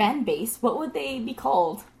had a fan base, what would they be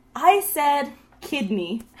called? I said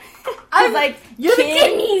kidney. I was like, you're the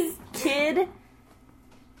kidneys. Kid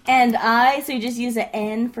and I, so you just use an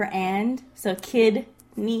N for and. So kidney.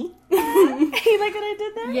 You like what I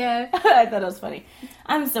did there? Yeah. I thought it was funny.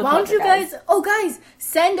 I'm so Why don't you guys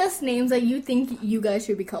send us names that you think you guys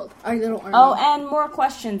should be called. Our little army. Oh, and more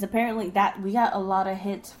questions. Apparently that we got a lot of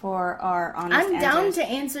hits for our honest I'm answers. down to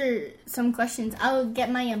answer some questions. I'll get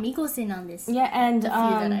my amigos in on this. Yeah,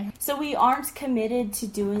 and so we aren't committed to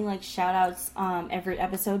doing like shout outs every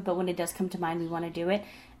episode, but when it does come to mind we want to do it.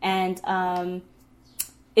 And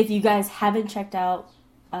if you guys haven't checked out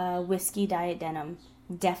Whiskey Diet Denim,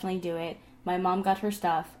 definitely do it. My mom got her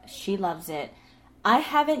stuff. She loves it. I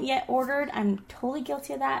haven't yet ordered. I'm totally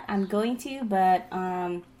guilty of that. I'm going to, but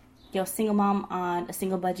single mom on a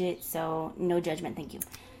single budget, so no judgment. Thank you.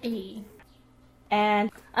 Hey.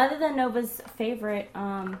 And other than Nova's favorite,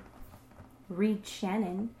 Reed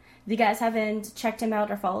Shannon, if you guys haven't checked him out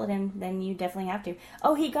or followed him, then you definitely have to.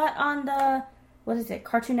 Oh, he got on the,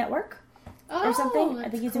 Cartoon Network or something? I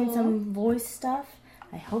think he's doing some voice stuff.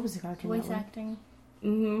 I hope it's a Cartoon Network. Voice acting.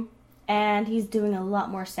 Mm-hmm. And he's doing a lot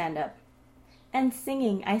more stand-up. And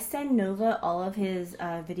singing. I send Nova all of his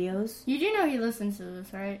videos. You do know he listens to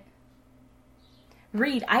this, right?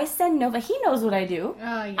 Reed, I send Nova. He knows what I do.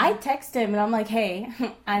 Oh, yeah. I text him and I'm like, hey,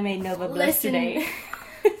 I made Nova blush today.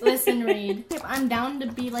 Listen, Reed. If I'm down to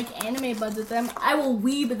be like anime buds with them, I will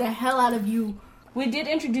weeb the hell out of you. We did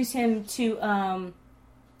introduce him to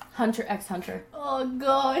Hunter x Hunter. Oh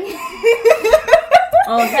god.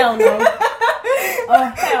 Oh hell no.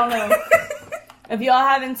 Oh hell no. If y'all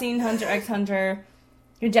haven't seen Hunter x Hunter,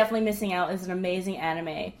 you're definitely missing out. It's an amazing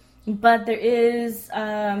anime. But there is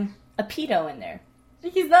a pedo in there.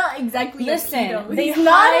 He's not exactly a pedo. He's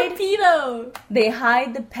not a pedo. They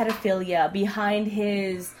hide the pedophilia behind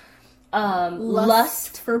his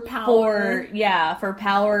lust for power. For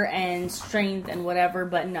power and strength and whatever.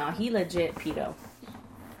 But no, he legit pedo.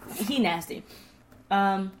 He nasty.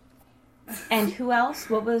 And who else?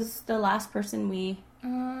 What was the last person we...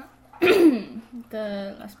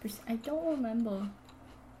 the last person... I don't remember.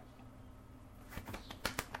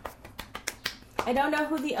 I don't know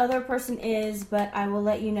who the other person is, but I will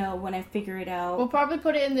let you know when I figure it out. We'll probably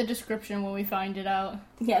put it in the description when we find it out.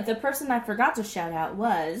 Yeah, the person I forgot to shout out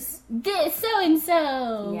was... This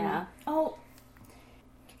so-and-so! Yeah. Oh.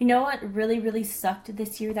 You know what really, really sucked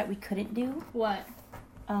this year that we couldn't do? What?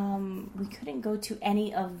 We couldn't go to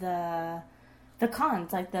any of the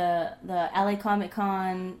cons, like the LA Comic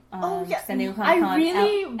Con, San Diego Comic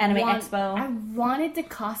Con, Anime Expo. I wanted to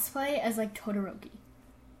cosplay as, like, Todoroki.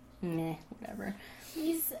 Meh, whatever.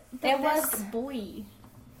 He's the best boy.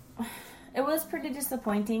 It was pretty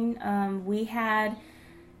disappointing. We had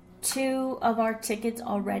 2 of our tickets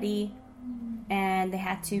already, and they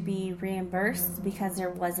had to be reimbursed because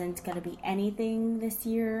there wasn't going to be anything this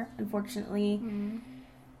year, unfortunately. Mm-hmm.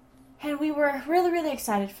 And we were really, really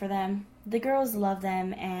excited for them. The girls love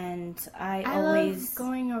them, and I always love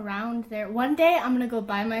going around there. One day, I'm going to go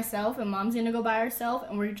by myself, and Mom's going to go by herself,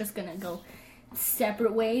 and we're just going to go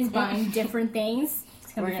separate ways, buying different things.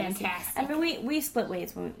 It's going to be fantastic. I mean, we split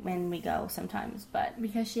ways when we go sometimes, but...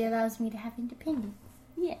 Because she allows me to have independence.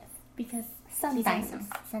 Yes. Because sometimes.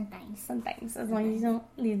 As long as you don't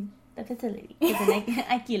leave the facility. Because then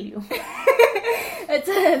I kill you. That's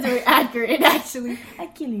very accurate, actually. I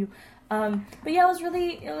kill you. But yeah,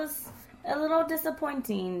 it was a little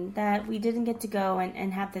disappointing that we didn't get to go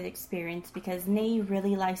and have that experience because Nay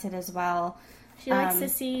really likes it as well. She likes to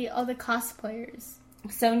see all the cosplayers.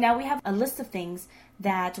 So now we have a list of things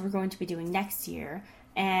that we're going to be doing next year.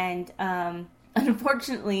 And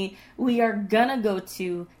unfortunately, we are going to go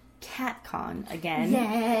to CatCon again.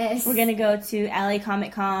 Yes. We're going to go to LA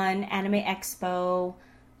Comic Con, Anime Expo,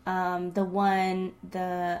 Nerd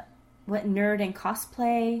and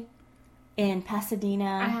Cosplay in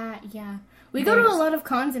Pasadena. Yeah. We go to a lot of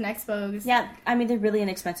cons and expos. Yeah, I mean, they're really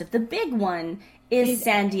inexpensive. The big one is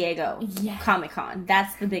San Diego Comic Con.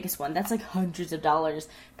 That's the biggest one. That's like hundreds of dollars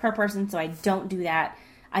per person, so I don't do that.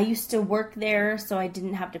 I used to work there, so I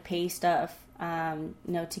didn't have to pay stuff,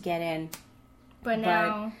 to get in. But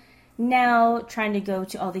now, trying to go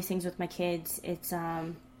to all these things with my kids, it's,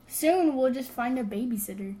 soon we'll just find a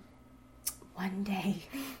babysitter. One day.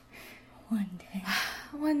 One day.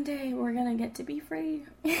 One day we're gonna get to be free.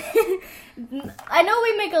 I know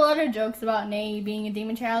we make a lot of jokes about Nay being a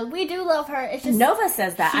demon child. We do love her. It's just Nova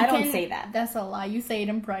says that. I don't say that. That's a lie. You say it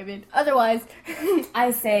in private. Otherwise,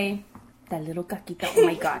 I say that little caquita. Oh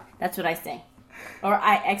my god, that's what I say. Or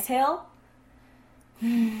I exhale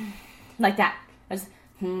like that.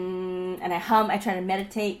 And I hum. I try to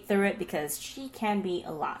meditate through it because she can be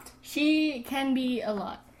a lot. She can be a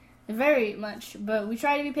lot. Very much. But we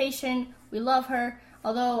try to be patient. We love her.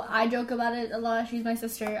 Although I joke about it a lot. She's my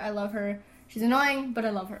sister. I love her. She's annoying, but I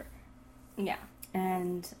love her. Yeah.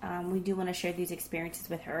 And we do want to share these experiences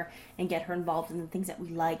with her and get her involved in the things that we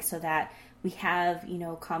like so that we have,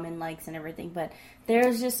 common likes and everything. But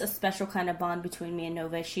there's just a special kind of bond between me and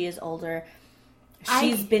Nova. She is older.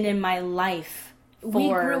 She's been in my life we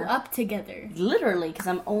grew up together. Literally, because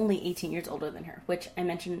I'm only 18 years older than her, which I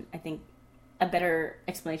mentioned, I think, a better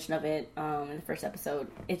explanation of it in the first episode.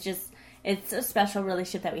 It's a special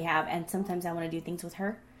relationship that we have, and sometimes I want to do things with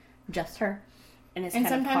her, just her, and it's kind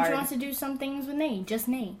of hard. And sometimes she wants to do some things with Nay, just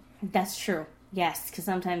Nay. That's true. Yes, because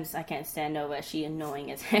sometimes I can't stand Nova. She's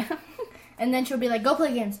annoying as hell. And then she'll be like, "Go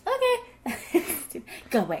play games." Okay.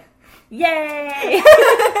 Go away. Yay!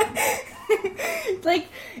 Like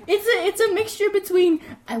it's a mixture between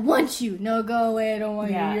I want you, no, go away, I don't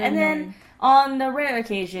want you. Yeah, and then on the rare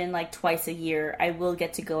occasion, like twice a year, I will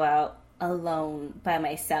get to go out alone by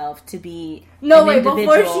myself to be individual.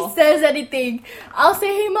 Before she says anything, I'll say,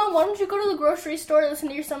 "Hey mom, why don't you go to the grocery store, listen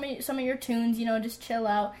to some of your tunes, just chill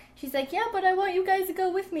out." She's like, "Yeah, but I want you guys to go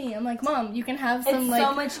with me." I'm like, "Mom, you can have some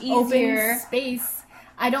so much easier open space.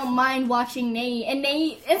 I don't mind watching Nay." And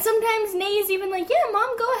sometimes Nay is even like, "Yeah,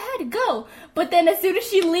 mom, go ahead, go." But then as soon as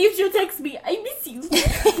she leaves, she'll text me, "I miss you."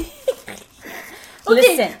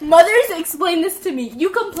 Okay, Listen. mothers, explain this to me. You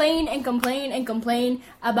complain and complain and complain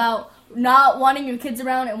about not wanting your kids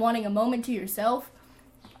around and wanting a moment to yourself.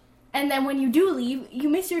 And then when you do leave, you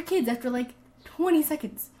miss your kids after like 20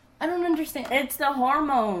 seconds. I don't understand. It's the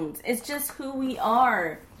hormones. It's just who we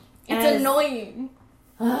are. It's annoying.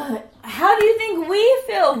 How do you think we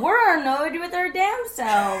feel? We're annoyed with our damn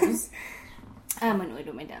selves. I'm annoyed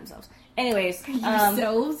with my damn selves. Anyways,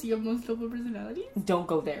 Yourselves, your multiple personalities? don't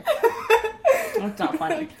go there. That's not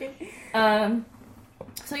funny. Okay.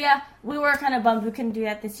 So yeah, we were kind of bummed we couldn't do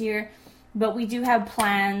that this year, but we do have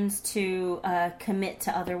plans to commit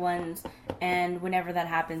to other ones, and whenever that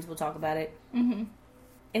happens, we'll talk about it. Mm-hmm.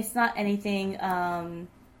 It's not anything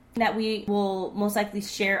that we will most likely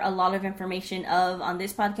share a lot of information of on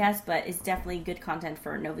this podcast, but it's definitely good content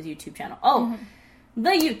for Nova's YouTube channel. Oh, the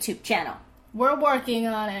YouTube channel. We're working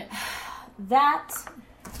on it.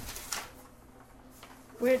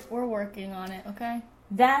 We're working on it, okay?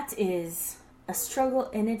 That is a struggle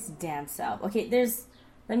in its damn self. Okay,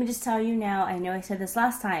 let me just tell you now, I know I said this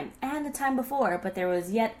last time and the time before, but there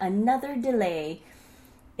was yet another delay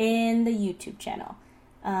in the YouTube channel.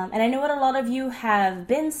 And I know what a lot of you have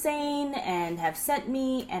been saying and have sent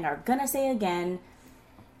me and are gonna say again,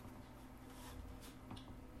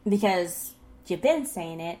 because you've been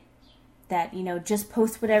saying it, that, just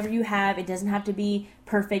post whatever you have. It doesn't have to be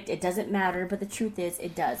perfect. It doesn't matter. But the truth is,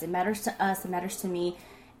 it does. It matters to us. It matters to me.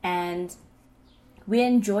 And we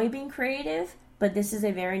enjoy being creative, but this is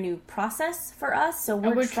a very new process for us. So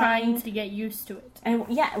we're trying to get used to it. And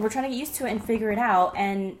yeah, we're trying to get used to it and figure it out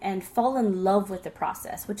and fall in love with the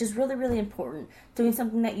process, which is really, really important. Doing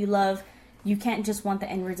something that you love, you can't just want the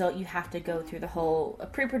end result. You have to go through the whole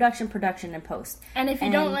pre-production, production, and post. And if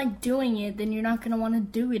you don't like doing it, then you're not going to want to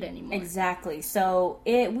do it anymore. Exactly. So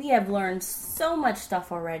we have learned so much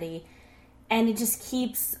stuff already, and it just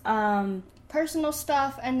keeps personal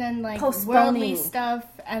stuff, and then like postponing. Worldly stuff,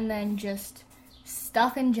 and then just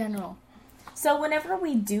stuff in general. So whenever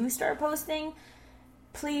we do start posting,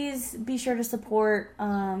 please be sure to support.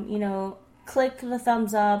 Click the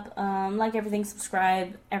thumbs up, like everything,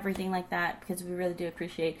 subscribe, everything like that, because we really do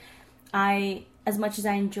appreciate. As much as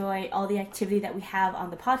I enjoy all the activity that we have on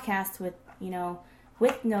the podcast with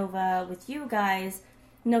Nova, with you guys,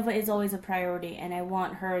 Nova is always a priority, and I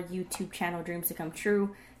want her YouTube channel dreams to come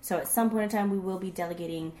true. So at some point in time, we will be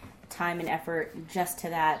delegating time and effort just to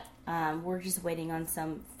that. We're just waiting on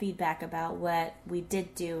some feedback about what we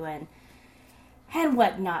did do and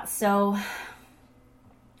whatnot. So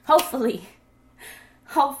hopefully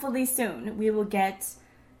soon we will get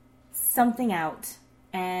something out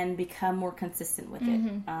and become more consistent with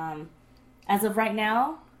it. As of right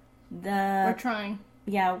now, we're trying.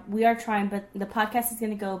 Yeah, we are trying, but the podcast is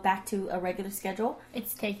going to go back to a regular schedule.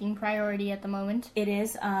 It's taking priority at the moment. It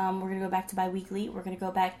is. We're going to go back to bi-weekly. We're going to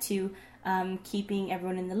go back to keeping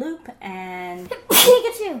everyone in the loop and...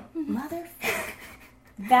 Pikachu! Motherfucker.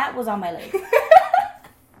 That was on my leg.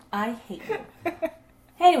 I hate you.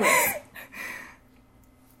 Anyways,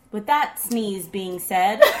 with that sneeze being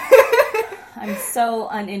said, I'm so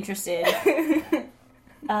uninterested.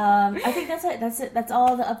 I think that's it. That's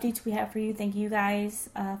all the updates we have for you. Thank you guys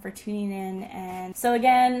for tuning in. And so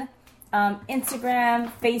again,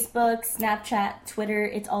 Instagram, Facebook, Snapchat, Twitter,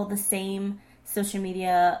 it's all the same social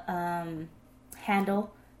media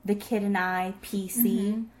handle. The Kid and I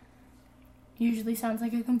PC. Usually sounds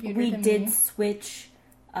like a computer. We did switch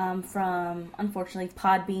from, unfortunately,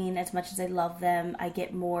 Podbean. As much as I love them, I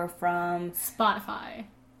get more from Spotify.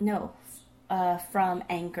 No, from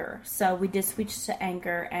Anchor. So we did switch to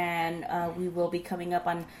Anchor, and we will be coming up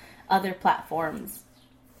on other platforms.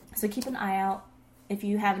 So keep an eye out. If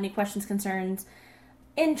you have any questions, concerns,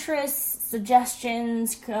 interests,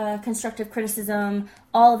 suggestions, constructive criticism,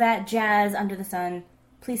 all that jazz under the sun,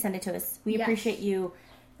 please send it to us. We appreciate you.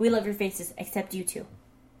 We love your faces, except you two.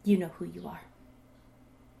 You know who you are.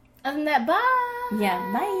 Other than that, bye! Yeah,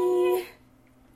 bye!